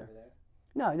juice on there.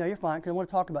 No, you're fine, because I want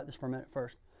to talk about this for a minute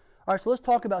first. All right, so let's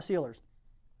talk about sealers.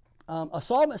 A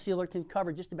solvent sealer can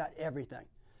cover just about everything.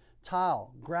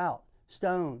 Tile, grout,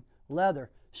 stone, leather,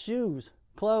 shoes,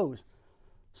 clothes,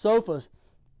 sofas,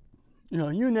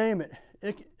 you name it.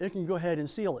 It can go ahead and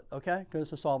seal it, okay, because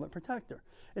it's a solvent protector.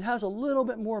 It has a little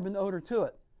bit more of an odor to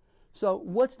it. So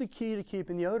what's the key to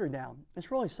keeping the odor down?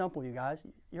 It's really simple, you guys.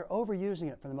 You're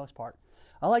overusing it for the most part.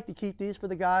 I like to keep these for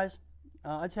the guys.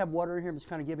 I just have water in here, but it's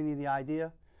kind of giving you the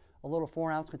idea. A little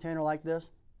 4-ounce container like this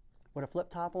with a flip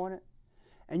top on it.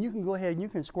 And you can go ahead and you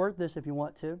can squirt this if you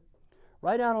want to.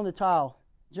 Right out on the tile.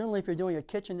 Generally, if you're doing a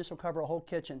kitchen, this will cover a whole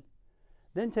kitchen.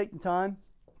 Then take the time,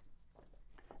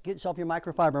 get yourself your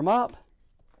microfiber mop,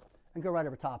 and go right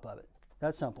over top of it.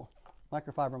 That's simple.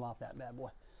 Microfiber mop that bad boy.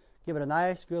 Give it a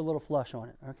nice, good little flush on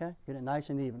it, okay? Get it nice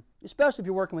and even, especially if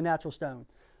you're working with natural stone.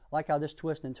 Like how this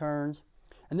twists and turns.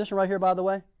 And this one right here, by the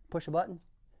way, push a button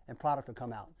and product will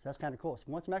come out. So that's kind of cool. So if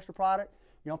you want some extra product,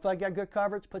 you don't feel like you got good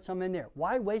coverage, put some in there.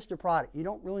 Why waste your product? You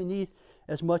don't really need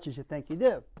as much as you think you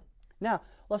do. Now,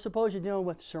 let's suppose you're dealing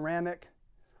with ceramic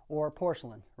or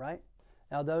porcelain, right?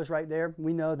 Now those right there,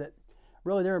 we know that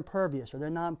really they're impervious or they're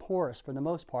non-porous for the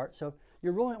most part. So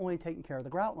you're really only taking care of the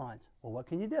grout lines. Well, what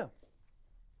can you do?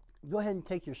 Go ahead and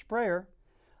take your sprayer.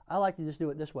 I like to just do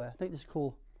it this way. I think this is a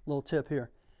cool little tip here.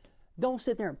 Don't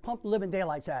sit there and pump the living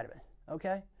daylights out of it,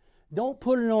 okay? Don't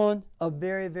put it on a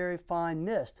very, very fine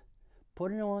mist.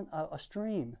 Put it on a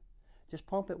stream. Just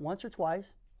pump it once or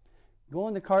twice. Go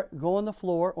on the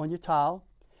floor on your tile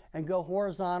and go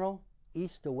horizontal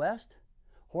east to west,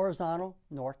 horizontal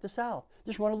north to south.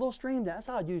 Just run a little stream down. That's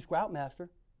how I use Grout Master.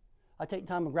 I take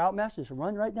time with Grout Master, just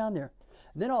run right down there.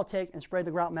 Then I'll take and spray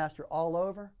the Grout Master all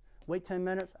over. Wait 10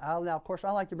 minutes. Now, of course,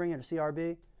 I like to bring in a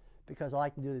CRB because I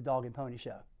like to do the dog and pony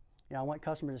show. I want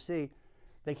customers to see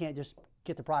they can't just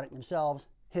get the product themselves,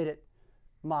 hit it,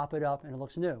 mop it up, and it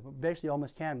looks new. Basically, you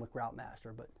almost can with Grout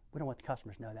Master, but we don't want the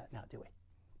customers to know that now, do we?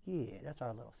 Yeah, that's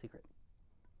our little secret.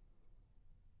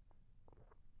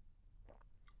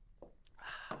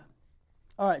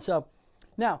 All right, so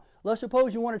now let's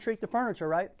suppose you want to treat the furniture,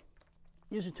 right?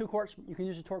 Use a 2-quart. You can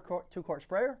use a 2-quart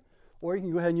sprayer, or you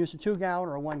can go ahead and use a 2-gallon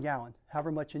or a 1-gallon,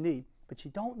 however much you need. But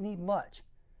you don't need much,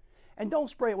 and don't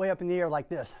spray it way up in the air like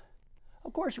this.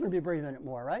 Of course, you're going to be breathing it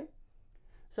more, right?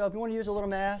 So if you want to use a little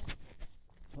mask,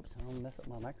 oops, I don't want to mess up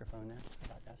my microphone now. How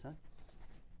about that, son?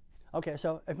 Okay,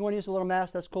 so if you want to use a little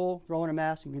mask, that's cool. Throw in a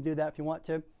mask, you can do that if you want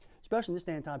to. Especially in this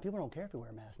day and time, people don't care if you wear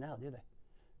a mask now, do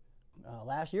they?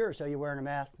 last year or so, you're wearing a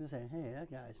mask and saying, hey,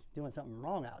 that guy's doing something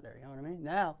wrong out there. You know what I mean?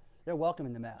 Now, they're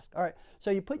welcoming the mask. All right,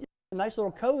 so you put a nice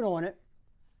little coat on it.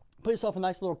 Put yourself a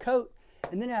nice little coat.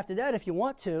 And then after that, if you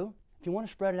want to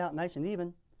spread it out nice and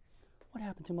even, what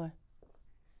happened to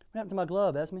my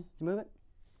glove, Esme? Did you move it?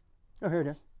 Oh, here it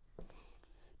is.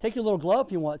 Take your little glove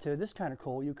if you want to. This is kind of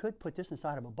cool. You could put this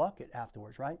inside of a bucket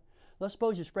afterwards, right? Let's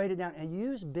suppose you sprayed it down and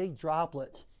use big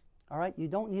droplets. All right, you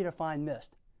don't need a fine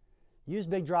mist. Use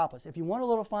big droplets. If you want a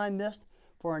little fine mist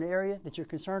for an area that you're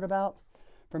concerned about,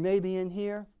 for maybe in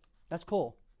here, that's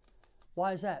cool.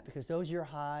 Why is that? Because those are your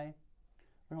high,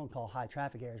 I don't call high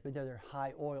traffic areas, but they're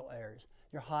high oil areas.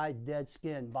 Your high dead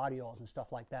skin, body oils and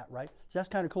stuff like that, right? So that's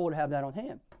kind of cool to have that on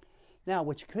hand. Now,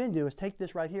 what you can do is take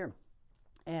this right here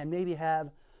and maybe have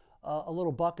a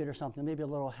little bucket or something, maybe a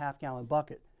little half-gallon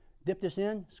bucket. Dip this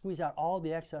in, squeeze out all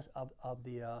the excess of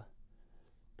the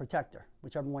protector,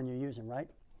 whichever one you're using, right?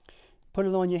 Put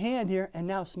it on your hand here, and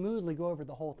now smoothly go over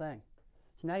the whole thing.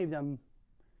 So now you've done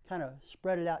kind of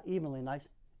spread it out evenly, nice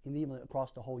and evenly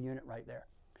across the whole unit right there.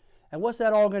 And what's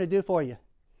that all going to do for you?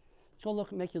 It's going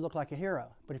to make you look like a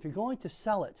hero. But if you're going to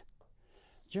sell it,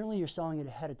 generally you're selling it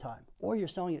ahead of time, or you're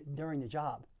selling it during the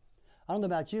job. I don't know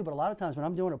about you, but a lot of times when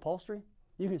I'm doing upholstery,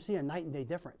 you can see a night and day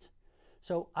difference.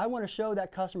 So I want to show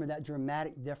that customer that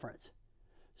dramatic difference.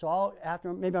 So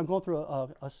maybe I'm going through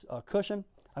a cushion,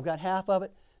 I've got half of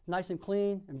it, nice and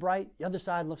clean and bright, the other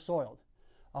side looks soiled.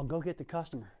 I'll go get the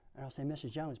customer and I'll say,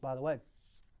 Mrs. Jones, by the way,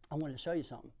 I wanted to show you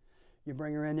something. You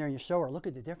bring her in there and you show her, look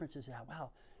at the differences.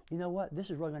 Wow, you know what? This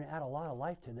is really going to add a lot of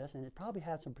life to this, and it probably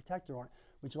had some protector on it.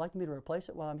 Would you like me to replace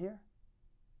it while I'm here?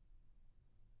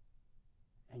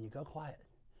 And you go quiet.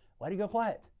 Why do you go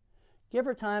quiet? Give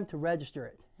her time to register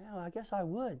it. Yeah, well, I guess I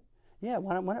would. Yeah,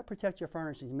 why not protect your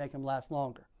furnishings and make them last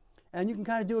longer? And you can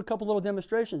kind of do a couple little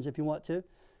demonstrations if you want to.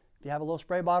 If you have a little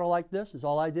spray bottle like this, is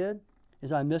all I did,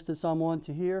 is I misted some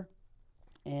onto here.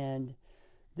 And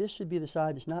this should be the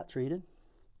side that's not treated.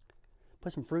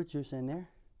 Put some fruit juice in there.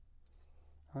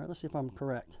 All right, let's see if I'm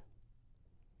correct.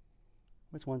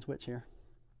 Which one's which here?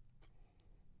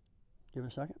 Give it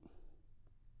a second.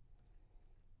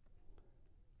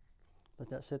 Let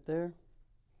that sit there.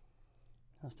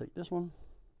 Let's take this one.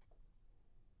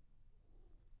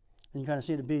 And you kind of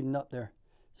see it beading up there.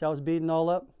 See how it's beading all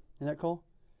up? Isn't that cool?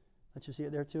 Let you see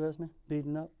it there too, Esme?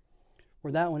 Beading up.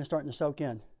 Where that one is starting to soak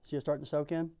in. See it starting to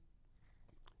soak in?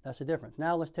 That's the difference.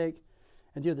 Now let's take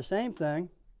and do the same thing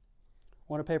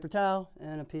on a paper towel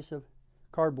and a piece of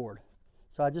cardboard.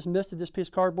 So I just misted this piece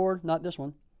of cardboard, not this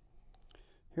one.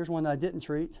 Here's one that I didn't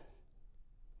treat.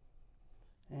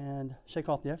 And shake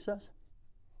off the excess.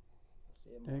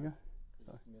 There you go.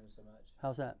 So much.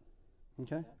 How's that?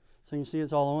 Okay. So you can see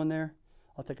it's all on there.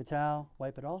 I'll take a towel,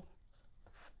 wipe it off.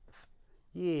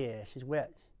 Yeah, she's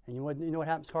wet. And you know what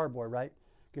happens to cardboard, right?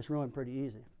 It gets ruined pretty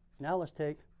easy. Now let's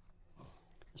take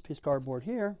this piece of cardboard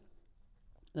here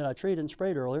that I treated and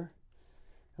sprayed earlier.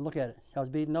 And look at it. See how it's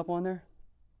beading up on there?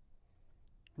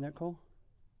 Isn't that cool?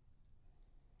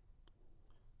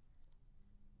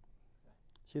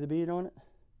 See the bead on it?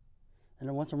 And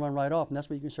it wants to run right off, and that's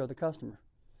what you can show the customer.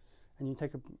 And you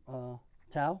take a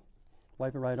towel,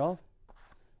 wipe it right off.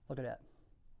 Look at that.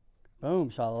 Boom,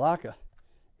 shalalaka.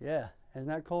 Yeah, isn't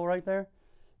that cool right there?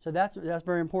 So that's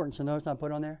very important. So notice I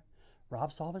put on there,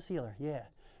 Rob Solvent Sealer. Yeah.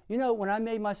 You know, when I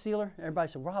made my sealer,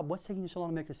 everybody said, Rob, what's taking you so long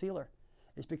to make a sealer?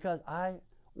 It's because I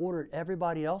ordered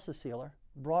everybody else's sealer,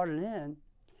 brought it in,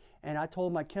 and I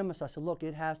told my chemist, I said, look,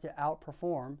 it has to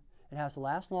outperform, it has to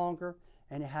last longer,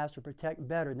 and it has to protect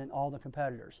better than all the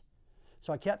competitors.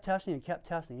 So I kept testing and kept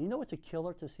testing. You know what's a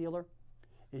killer to sealer?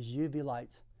 Is UV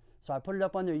lights. So I put it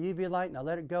up under UV light and I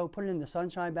let it go, put it in the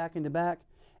sunshine back in the back,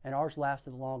 and ours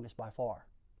lasted the longest by far.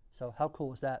 So how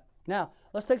cool is that? Now,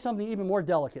 let's take something even more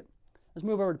delicate. Let's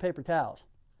move over to paper towels.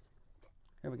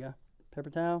 Here we go. Paper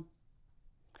towel.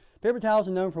 Paper towels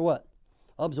are known for what?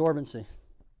 Absorbency,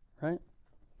 right?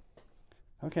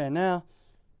 Okay, now,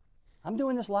 I'm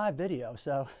doing this live video,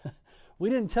 so we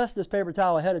didn't test this paper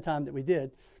towel ahead of time that we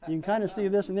did. You can kind of see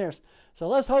this and this. So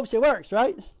let's hope she works,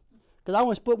 right? Because I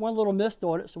want to put one little mist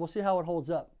on it, so we'll see how it holds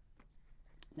up.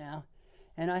 Now,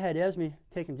 and I had Esme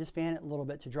take and just fan it a little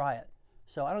bit to dry it.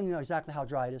 So I don't know exactly how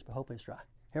dry it is, but hopefully it's dry.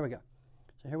 Here we go.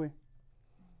 So here we,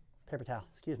 paper towel,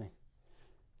 excuse me.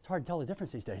 It's hard to tell the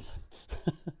difference these days.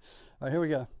 All right, here we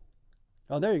go.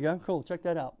 Oh, there you go. Cool. Check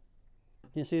that out.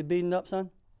 Can you see it beading up,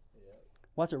 son? Yeah.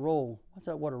 Watch it roll. Watch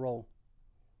that water roll.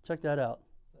 Check that out.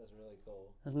 That's really cool.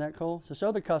 Isn't that cool? So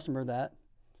show the customer that.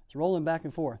 It's rolling back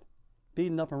and forth.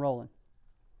 Beading up and rolling.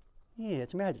 Yeah,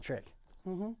 it's a magic trick.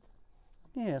 Mm-hmm.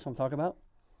 Yeah, that's what I'm talking about.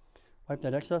 Wipe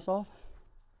that excess off.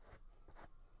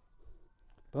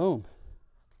 Boom.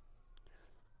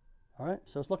 All right,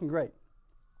 so it's looking great.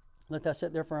 Let that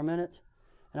sit there for a minute.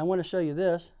 And I want to show you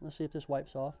this. Let's see if this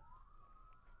wipes off.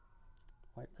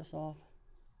 Wipe this off.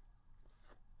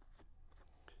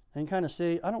 And you can kind of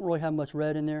see, I don't really have much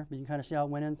red in there, but you can kind of see how it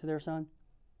went into there, son.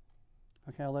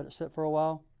 Okay, I'll let it sit for a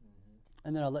while.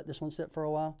 And then I'll let this one sit for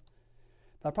a while.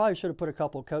 But I probably should have put a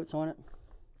couple of coats on it.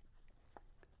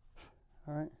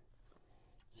 All right.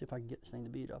 See if I can get this thing to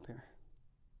bead up here.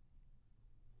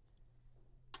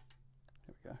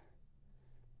 There we go.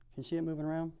 Can you see it moving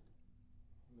around?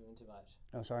 Moving too much.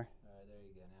 Oh, sorry. All right, there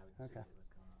you go. Now we can see what's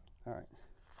going on. All right.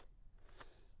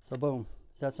 So boom.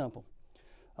 It's that simple.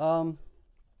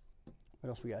 What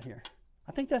else we got here?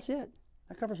 I think that's it.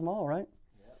 That covers them all, right?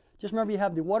 Yep. Just remember you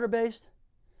have the water-based,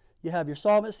 you have your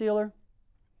solvent sealer,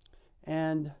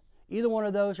 and either one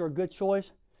of those are a good choice.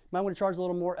 You might want to charge a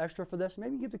little more extra for this.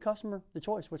 Maybe give the customer the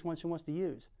choice which one she wants to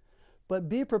use. But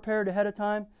be prepared ahead of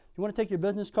time. You want to take your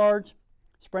business cards,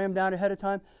 spray them down ahead of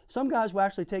time. Some guys will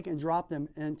actually take and drop them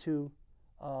into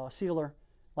a sealer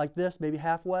like this, maybe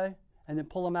halfway, and then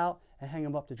pull them out and hang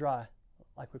them up to dry,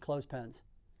 like with clothespins.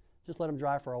 Just let them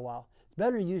dry for a while. It's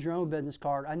better to use your own business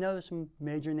card. I know there's some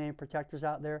major name protectors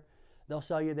out there. They'll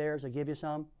sell you theirs, they'll give you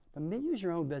some. But use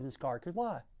your own business card. Because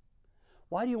why?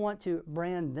 Why do you want to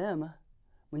brand them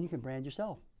when you can brand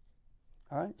yourself?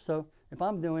 All right, so if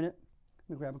I'm doing it,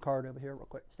 let me grab a card over here real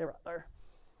quick. Stay right there.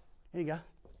 Here you go.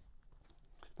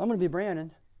 If I'm going to be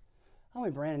branding, I'm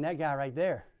going to be branding that guy right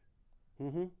there.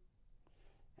 And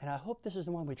I hope this is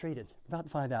the one we treated. About to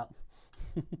find out.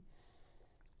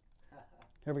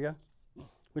 Here we go.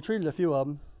 We treated a few of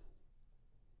them.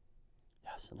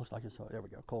 Yes, it looks like it's, there we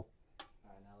go, cool.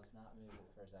 All right, now let's not move it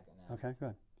for a second now. Okay,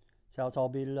 good. See how it's all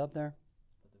beaded up there?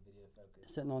 Let the video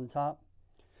focus. Sitting on the top.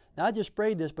 Now I just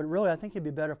sprayed this, but really I think it'd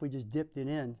be better if we just dipped it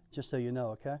in, just so you know,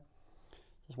 okay?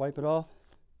 Just wipe it off.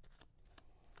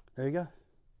 There you go.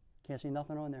 Can't see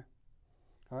nothing on there.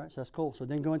 All right, so that's cool. So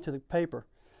then go into the paper.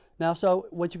 Now, so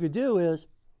what you could do is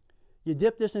you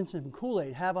dip this in some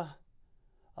Kool-Aid. Have a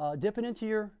dip it into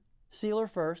your sealer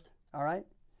first, all right?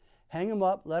 Hang them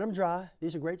up, let them dry.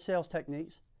 These are great sales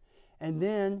techniques. And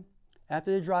then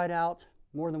after they dried out,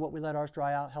 more than what we let ours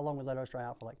dry out, how long we let ours dry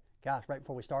out for, like, gosh, right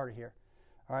before we started here.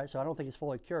 All right, so I don't think it's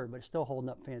fully cured, but it's still holding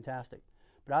up fantastic.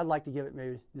 But I'd like to give it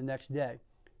maybe the next day.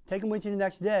 Take them with you the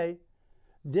next day,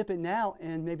 dip it now,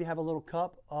 and maybe have a little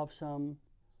cup of some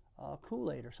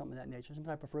Kool-Aid or something of that nature, some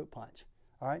type of fruit punch.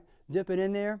 All right, dip it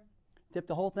in there, dip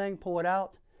the whole thing, pull it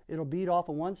out. It'll bead off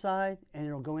on one side, and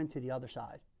it'll go into the other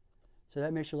side. So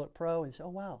that makes you look pro and say, oh,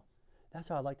 wow, that's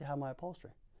how I'd like to have my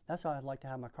upholstery. That's how I'd like to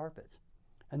have my carpets.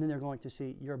 And then they're going to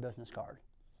see your business card.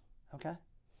 Okay?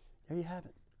 There you have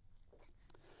it.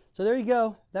 So there you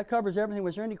go. That covers everything.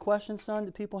 Was there any questions, son,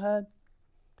 that people had?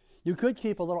 You could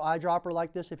keep a little eyedropper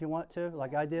like this if you want to,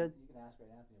 like I did. You can ask right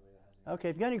now. Okay,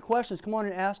 if you got any questions, come on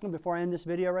and ask them before I end this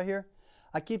video right here.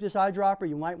 I keep this eyedropper.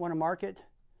 You might want to mark it,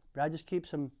 but I just keep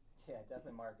some... Yeah,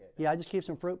 definitely mark it. Yeah, I just keep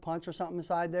some fruit punch or something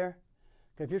inside there.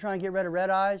 Because if you're trying to get rid of red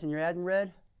eyes and you're adding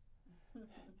red,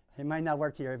 it might not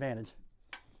work to your advantage.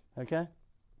 Okay?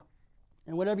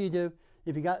 And whatever you do,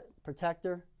 if you got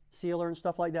protector, sealer, and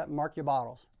stuff like that, mark your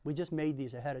bottles. We just made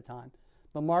these ahead of time.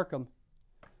 But mark them.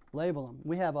 Label them.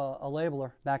 We have a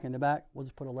labeler back in the back. We'll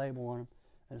just put a label on them,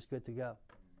 and it's good to go.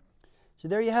 So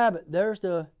there you have it. There's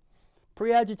the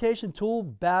pre-agitation tool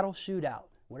battle shootout,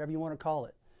 whatever you want to call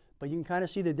it. But you can kind of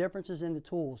see the differences in the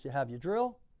tools. You have your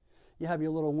drill, you have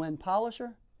your little wind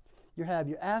polisher, you have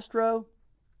your Astro,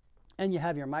 and you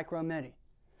have your Micro Mini.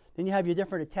 Then you have your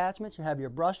different attachments. You have your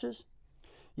brushes,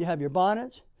 you have your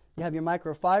bonnets, you have your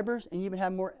microfibers, and you even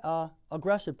have more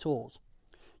aggressive tools.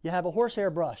 You have a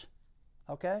horsehair brush,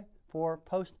 okay, for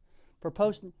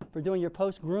doing your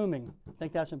post grooming. I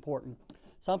think that's important.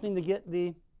 Something to get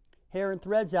the hair and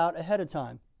threads out ahead of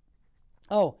time.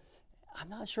 Oh, I'm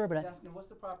not sure, but Justin, what's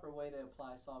the proper way to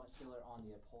apply solvent sealer on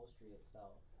the upholstery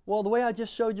itself? Well, the way I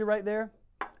just showed you right there,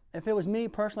 if it was me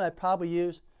personally, I'd probably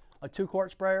use a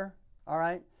 2-quart sprayer, all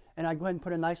right? And I'd go ahead and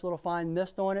put a nice little fine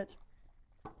mist on it.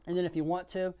 And then if you want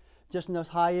to, just in those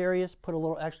high areas, put a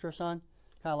little extra, son,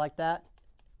 kind of like that,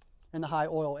 in the high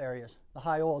oil areas, the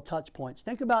high oil touch points.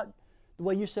 Think about the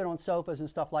way you sit on sofas and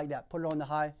stuff like that. Put it on the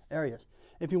high areas.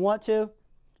 If you want to,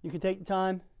 you can take the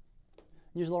time,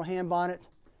 use a little hand bonnet,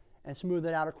 and smooth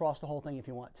it out across the whole thing if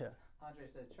you want to. Andre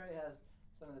said Trey has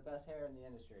some of the best hair in the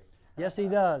industry. Yes, he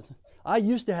does. I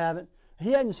used to have it.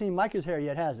 He hadn't seen Micah's hair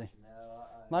yet, has he? No.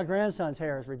 My grandson's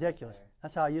hair is ridiculous.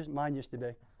 That's how mine used to be.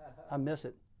 I miss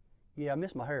it. Yeah, I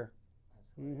miss my hair.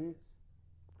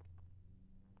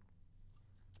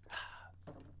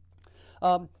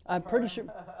 That's I'm pretty sure.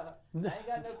 I ain't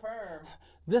got no perm.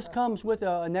 This comes with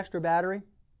an extra battery,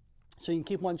 so you can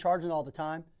keep one charging all the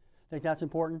time. I think that's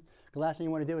important. The last thing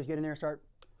you want to do is get in there and start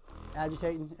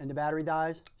agitating, and the battery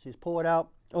dies. So you just pull it out.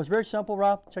 Oh, it's very simple,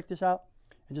 Rob. Check this out.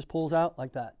 It just pulls out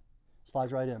like that.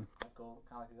 Slides right in. That's cool.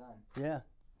 Kind of like a gun. Yeah.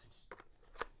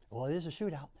 Well, it is a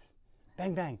shootout.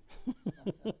 Bang, bang.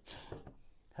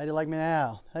 How do you like me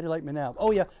now? How do you like me now?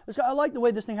 Oh, yeah. I like the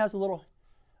way this thing has a little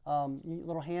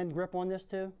hand grip on this,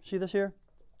 too. See this here?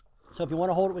 So if you want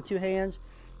to hold it with two hands,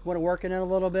 you want to work it in a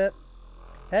little bit.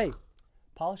 Hey,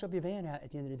 polish up your van at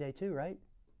the end of the day, too, right?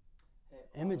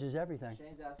 Hey, Image is everything.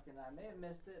 Shane's asking, I may have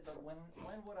missed it, but when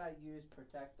would I use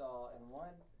Protetc and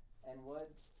what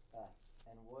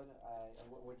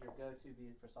would your go-to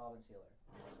be for solvent sealer?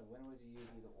 So when would you use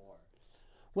either or?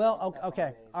 Well,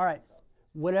 okay, all right.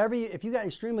 If you got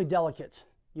extremely delicates,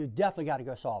 you definitely got to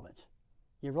go solvents.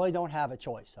 You really don't have a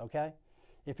choice, okay?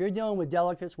 If you're dealing with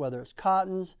delicates, whether it's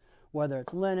cottons, whether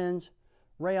it's linens,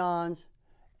 rayons,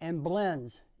 and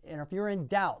blends, and if you're in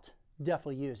doubt,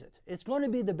 definitely use it. It's going to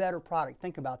be the better product.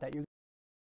 Think about that. You're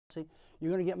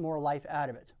going to get more life out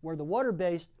of it. Where the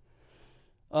water-based,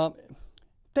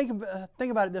 think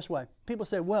about it this way. People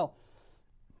say, well,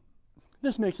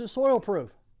 this makes it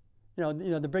soil-proof. You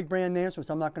know the big brand names, which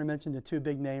I'm not going to mention the two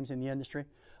big names in the industry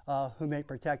who make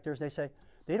protectors. They say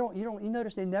you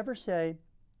notice they never say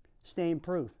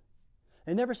stain-proof.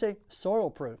 They never say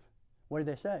soil-proof. What do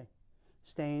they say?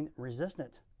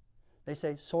 Stain-resistant. They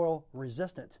say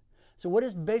soil-resistant. So what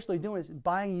it's basically doing is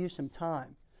buying you some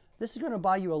time. This is going to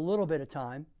buy you a little bit of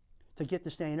time to get the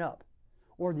stain up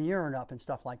or the urine up and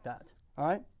stuff like that. All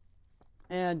right?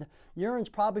 And urine's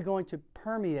probably going to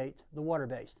permeate the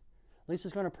water-based. At least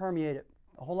it's going to permeate it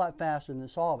a whole lot faster than the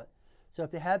solvent. So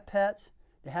if they have pets,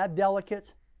 they have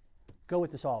delicates, go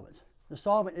with the solvents. The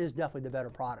solvent is definitely the better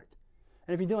product.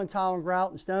 And if you're doing tile and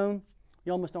grout and stone,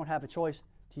 you almost don't have a choice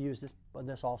to use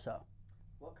this also.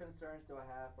 What concerns do I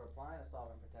have for applying a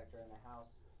solvent protector in the house?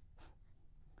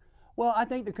 Well, I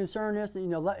think the concern is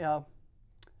that,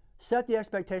 set the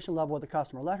expectation level with the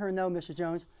customer. Let her know, Mrs.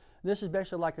 Jones, this is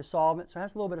basically like a solvent, so it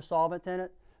has a little bit of solvent in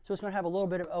it. So it's going to have a little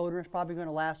bit of odor. It's probably going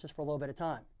to last us for a little bit of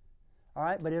time. All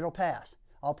right, but it'll pass.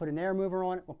 I'll put an air mover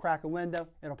on it. We'll crack a window.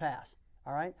 It'll pass.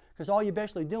 All right, because all you're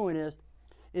basically doing is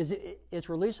it's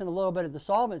releasing a little bit of the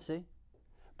solvency,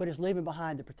 but it's leaving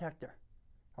behind the protector.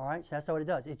 All right, so that's what it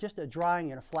does. It's just a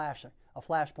drying and a flash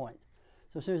point.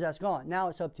 So as soon as that's gone, now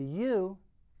it's up to you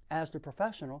as the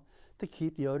professional to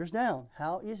keep the odors down.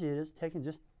 How easy it is take a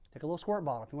little squirt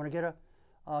bottle. If you want to get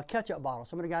a ketchup bottle,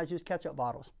 some of the guys use ketchup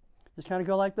bottles. Just kind of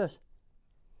go like this.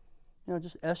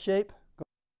 Just S shape, go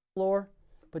on the floor,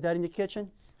 put that in your kitchen,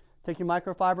 take your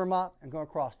microfiber mop and go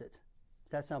across it.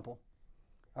 It's that simple.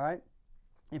 All right?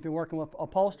 If you're working with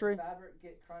upholstery. Does the fabric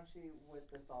get crunchy with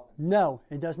the solvent? No,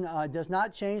 it does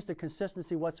not change the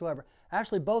consistency whatsoever.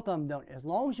 Actually, both of them don't. As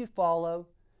long as you follow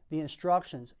the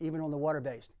instructions, even on the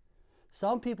water-based.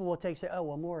 Some people will say, oh,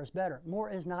 well, more is better. More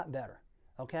is not better,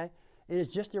 okay? It is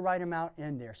just the right amount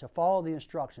in there. So follow the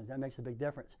instructions. That makes a big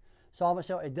difference. Solvent,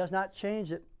 so it does not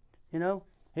change it,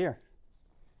 Here.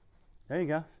 There you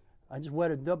go. I just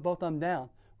wetted both of them down.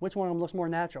 Which one of them looks more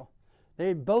natural?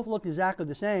 They both look exactly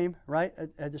the same, right,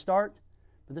 at the start,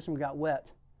 but this one got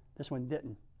wet. This one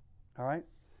didn't, all right?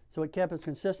 So it kept its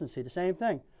consistency. The same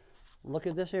thing. Look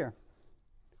at this here.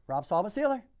 Rob solvent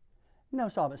sealer? No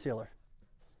solvent sealer.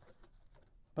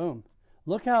 Boom.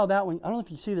 Look how that one, I don't know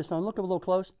if you see this, look up a little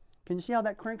close. Can you see how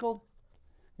that crinkled?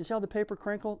 You see how the paper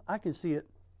crinkled? I can see it.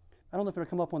 I don't know if it'll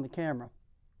come up on the camera,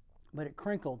 but it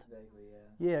crinkled. Vaguely,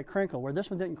 yeah. Yeah, it crinkled, where this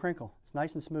one didn't crinkle. It's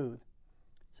nice and smooth.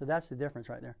 So that's the difference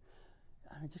right there.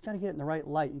 I just got to get it in the right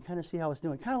light. You kind of see how it's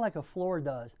doing, kind of like a floor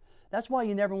does. That's why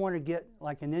you never want to get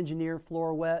like an engineered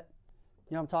floor wet.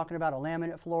 I'm talking about a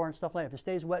laminate floor and stuff like that. If it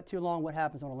stays wet too long, what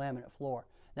happens on a laminate floor?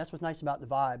 That's what's nice about the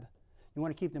Vibe. You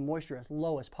want to keep the moisture as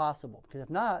low as possible, because if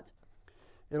not,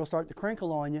 it'll start to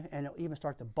crinkle on you and it'll even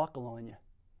start to buckle on you.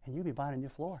 And you'll be buying a new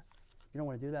floor. You don't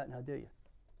want to do that now, do you?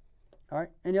 All right,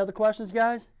 any other questions,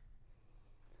 guys?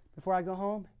 Before I go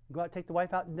home, go out and take the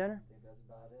wife out to dinner? I think that's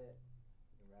about it.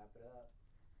 We can wrap it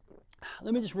up.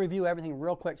 Let me just review everything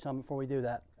real quick some before we do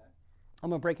that. Okay. I'm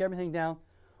going to break everything down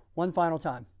one final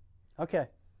time. Okay.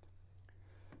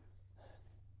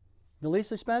 The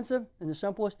least expensive and the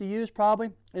simplest to use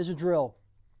probably is a drill.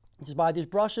 Just buy these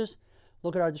brushes.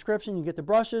 Look at our description. You get the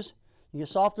brushes. You get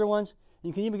softer ones.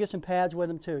 You can even get some pads with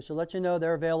them too. So let you know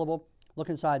they're available. Look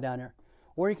inside down there.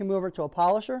 Or you can move it to a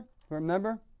polisher.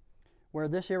 Remember, where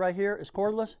this here right here is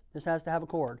cordless, this has to have a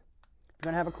cord. If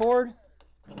you're going to have a cord,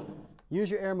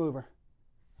 use your air mover.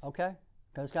 Okay?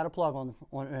 Because it's got a plug on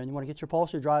and you want to get your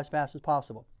upholstery dry as fast as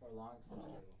possible. Or long extension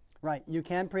cable. Right, you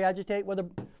can pre-agitate with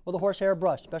a horsehair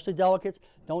brush, especially delicates.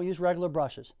 Don't use regular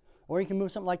brushes. Or you can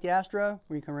move something like the Astro,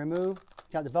 where you can remove,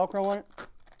 got the Velcro on it.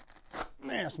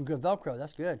 Man, that's some good Velcro,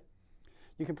 that's good.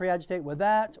 You can pre-agitate with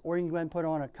that, or you can go ahead and put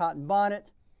on a cotton bonnet.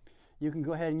 You can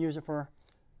go ahead and use it for,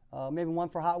 maybe one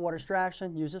for hot water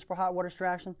extraction, use this for hot water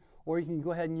extraction, or you can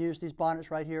go ahead and use these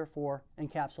bonnets right here for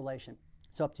encapsulation.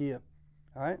 It's up to you.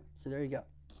 All right, so there you go.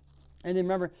 And then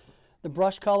remember, the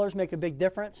brush colors make a big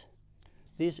difference.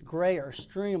 These gray are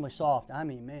extremely soft. I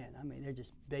mean, man, they're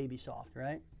just baby soft,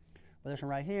 right? Well, this one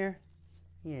right here,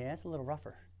 yeah, it's a little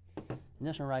rougher. And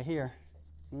this one right here,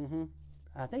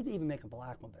 I think they even make a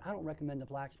black one, but I don't recommend the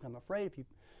blacks because I'm afraid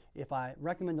if I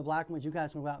recommend the black ones, you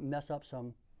guys will go out and mess up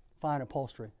some fine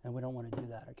upholstery, and we don't want to do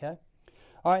that, okay?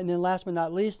 All right, and then last but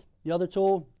not least, the other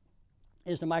tool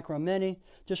is the Micro Mini.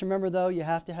 Just remember, though, you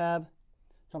have to have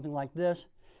something like this.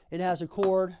 It has a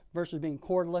cord versus being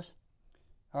cordless.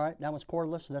 All right, that one's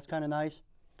cordless, so that's kind of nice.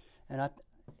 And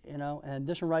and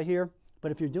this one right here.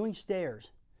 But if you're doing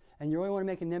stairs and you really want to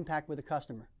make an impact with the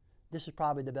customer, this is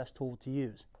probably the best tool to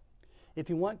use. If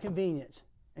you want convenience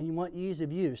and you want ease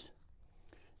of use,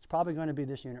 it's probably going to be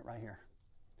this unit right here.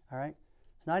 All right,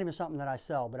 it's not even something that I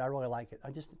sell, but I really like it.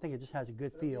 I just think it just has a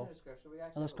good feel.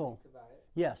 And that's cool.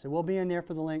 Yes, it will be in there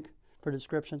for the link for the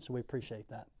description, so we appreciate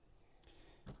that.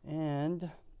 And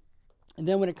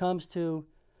then when it comes to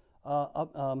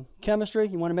chemistry,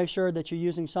 you want to make sure that you're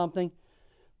using something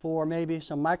for maybe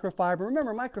some microfiber.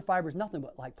 Remember, microfiber is nothing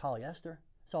but like polyester.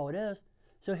 That's all it is.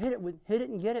 So hit it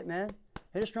and get it, man.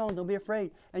 Hit it strong. Don't be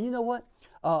afraid. And you know what?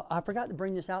 I forgot to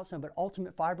bring this out some, but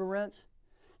Ultimate Fiber Rinse,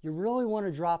 you really want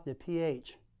to drop the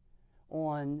pH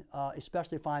on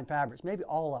especially fine fabrics, maybe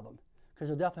all of them, because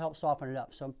it'll definitely help soften it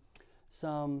up. So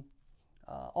some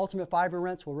Ultimate Fiber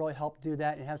Rinse will really help do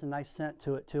that. It has a nice scent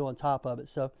to it too on top of it.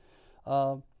 So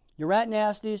your Rat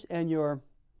Nasties and your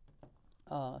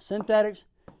synthetics,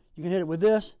 you can hit it with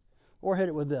this or hit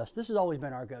it with this. This has always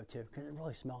been our go-to because it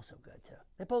really smells so good too.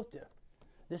 They both do.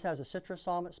 This has a citrus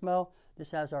solvent smell.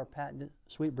 This has our patented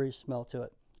Sweet Breeze smell to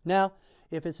it. Now,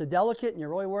 if it's a delicate and you're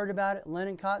really worried about it,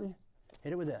 linen, cotton,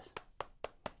 hit it with this.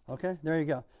 Okay, there you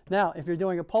go. Now, if you're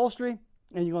doing upholstery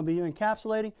and you're going to be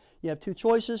encapsulating, you have two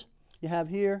choices. You have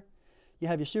here, you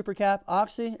have your super cap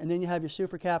oxy, and then you have your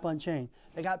super cap unchained.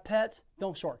 They got pets,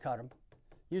 don't shortcut them.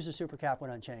 Use the super cap when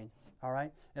unchained, all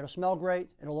right? It'll smell great,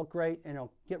 it'll look great, and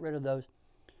it'll get rid of those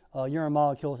urine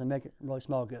molecules and make it really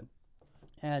smell good.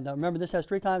 And remember, this has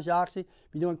 3 times the oxy. If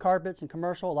you're doing carpets and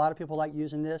commercial, a lot of people like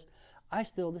using this.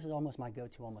 This is almost my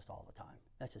go-to almost all the time.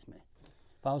 That's just me.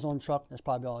 If I was on the truck, that's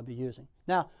probably all I'd be using.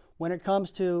 Now, when it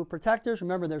comes to protectors,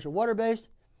 remember there's a water-based,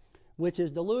 which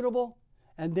is dilutable,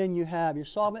 and then you have your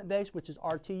solvent-based, which is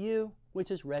RTU,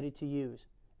 which is ready to use.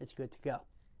 It's good to go.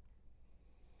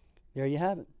 There you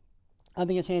have it. I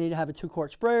think it's handy to have a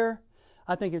 2-quart sprayer.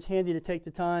 I think it's handy to take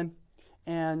the time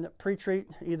and pre-treat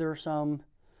either some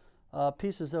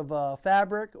pieces of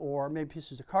fabric or maybe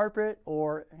pieces of carpet,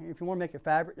 or if you want to make it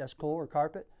fabric, that's cool, or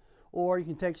carpet. Or you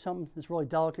can take something that's really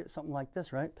delicate, something like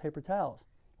this, right? Paper towels.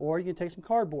 Or you can take some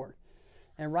cardboard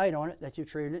and write on it that you've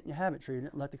treated it and you haven't treated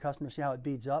it and let the customer see how it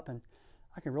beads up. And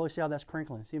I can really see how that's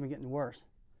crinkling. It's even getting worse.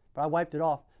 But I wiped it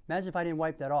off. Imagine if I didn't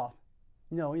wipe that off.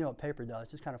 You know what paper does.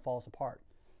 It just kind of falls apart.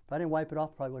 If I didn't wipe it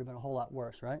off, it probably would have been a whole lot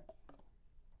worse, right?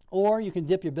 Or you can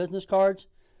dip your business cards.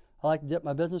 I like to dip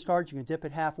my business cards. You can dip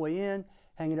it halfway in,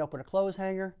 hang it up with a clothes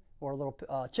hanger or a little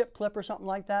chip clip or something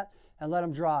like that, and let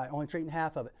them dry, only treating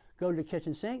half of it. Go to the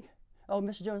kitchen sink. Oh,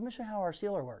 Mr. Jones, let me show you how our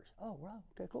sealer works. Oh, wow,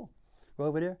 okay, cool. Go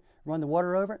over there, run the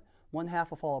water over it. One half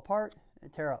will fall apart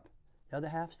and tear up. The other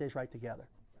half stays right together.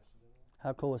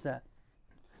 How cool is that?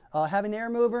 Having an air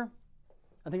mover.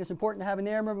 I think it's important to have an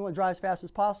air mover. We want to dry as fast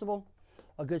as possible.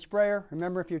 A good sprayer.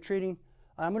 Remember, if you're treating,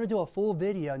 I'm going to do a full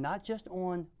video, not just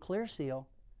on clear seal,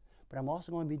 but I'm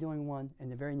also going to be doing one in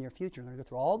the very near future. I'm going to go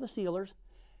through all the sealers,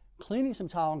 cleaning some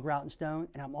tile and grout and stone,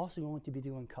 and I'm also going to be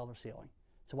doing color sealing.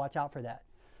 So watch out for that.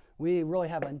 We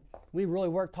really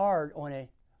worked hard on a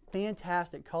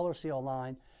fantastic color seal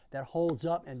line that holds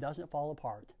up and doesn't fall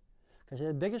apart. Because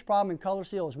the biggest problem in color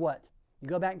seal is what? You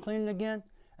go back and clean it again,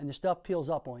 and the stuff peels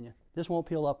up on you. This won't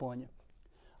peel up on you.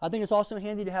 I think it's also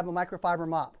handy to have a microfiber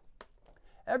mop.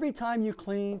 Every time you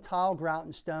clean tile, grout,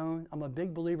 and stone, I'm a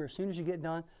big believer, as soon as you get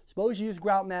done, suppose you use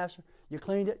Grout Master, you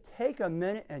cleaned it, take a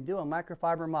minute and do a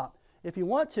microfiber mop. If you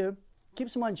want to, keep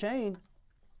some unchained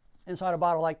inside a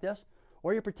bottle like this,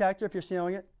 or your protector if you're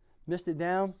sealing it, mist it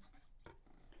down,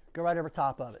 go right over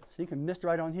top of it. So you can mist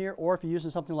right on here, or if you're using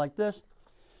something like this,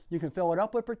 you can fill it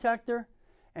up with protector,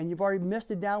 and you've already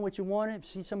misted down what you wanted.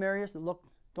 If you see some areas that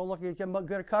don't look like you're getting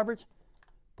good at coverage,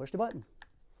 push the button,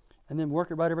 and then work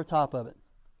it right over top of it.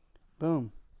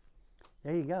 Boom.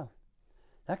 There you go.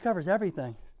 That covers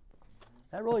everything.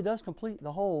 That really does complete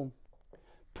the whole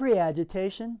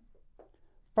pre-agitation,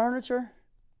 furniture,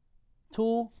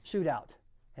 tool, shootout.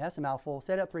 Yeah, that's a mouthful.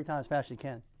 Say that 3 times as fast as you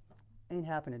can. Ain't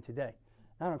happening today.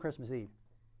 Not on Christmas Eve.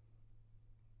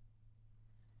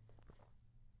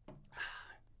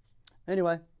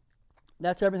 Anyway,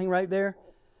 that's everything right there.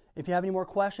 If you have any more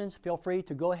questions, feel free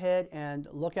to go ahead and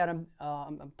look at them,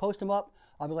 post them up.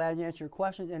 I'll be glad to answer your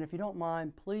questions. And if you don't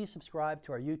mind, please subscribe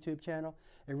to our YouTube channel.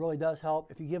 It really does help.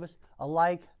 If you give us a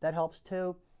like, that helps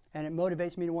too. And it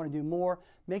motivates me to want to do more.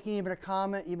 Making even a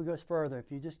comment even goes further.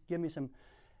 If you just give me some,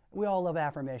 we all love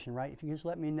affirmation, right? If you just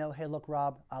let me know, hey, look,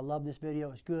 Rob, I love this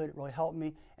video. It's good. It really helped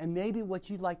me. And maybe what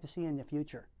you'd like to see in the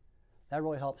future. That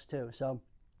really helps too. So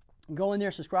go in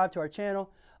there, subscribe to our channel.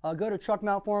 Go to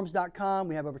truckmountforums.com.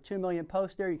 We have over 2 million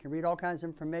posts there. You can read all kinds of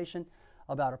information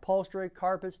about upholstery,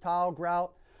 carpets, tile,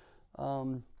 grout,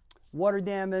 water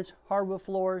damage, hardwood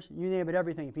floors, you name it,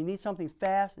 everything. If you need something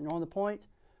fast and on the point,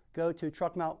 go to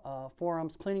Truck Mount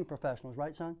Forums Cleaning Professionals,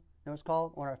 right, son? That's what it's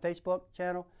called, on our Facebook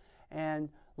channel. And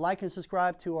like and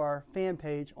subscribe to our fan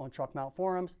page on Truck Mount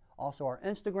Forums, also our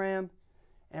Instagram.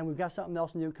 And we've got something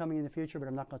else new coming in the future, but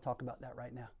I'm not going to talk about that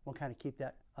right now. We'll kind of keep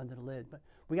that under the lid. But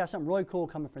we got something really cool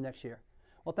coming for next year.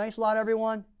 Well, thanks a lot,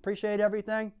 everyone. Appreciate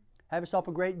everything. Have yourself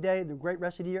a great day, a great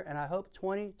rest of the year, and I hope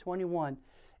 2021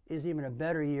 is even a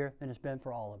better year than it's been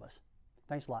for all of us.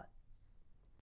 Thanks a lot.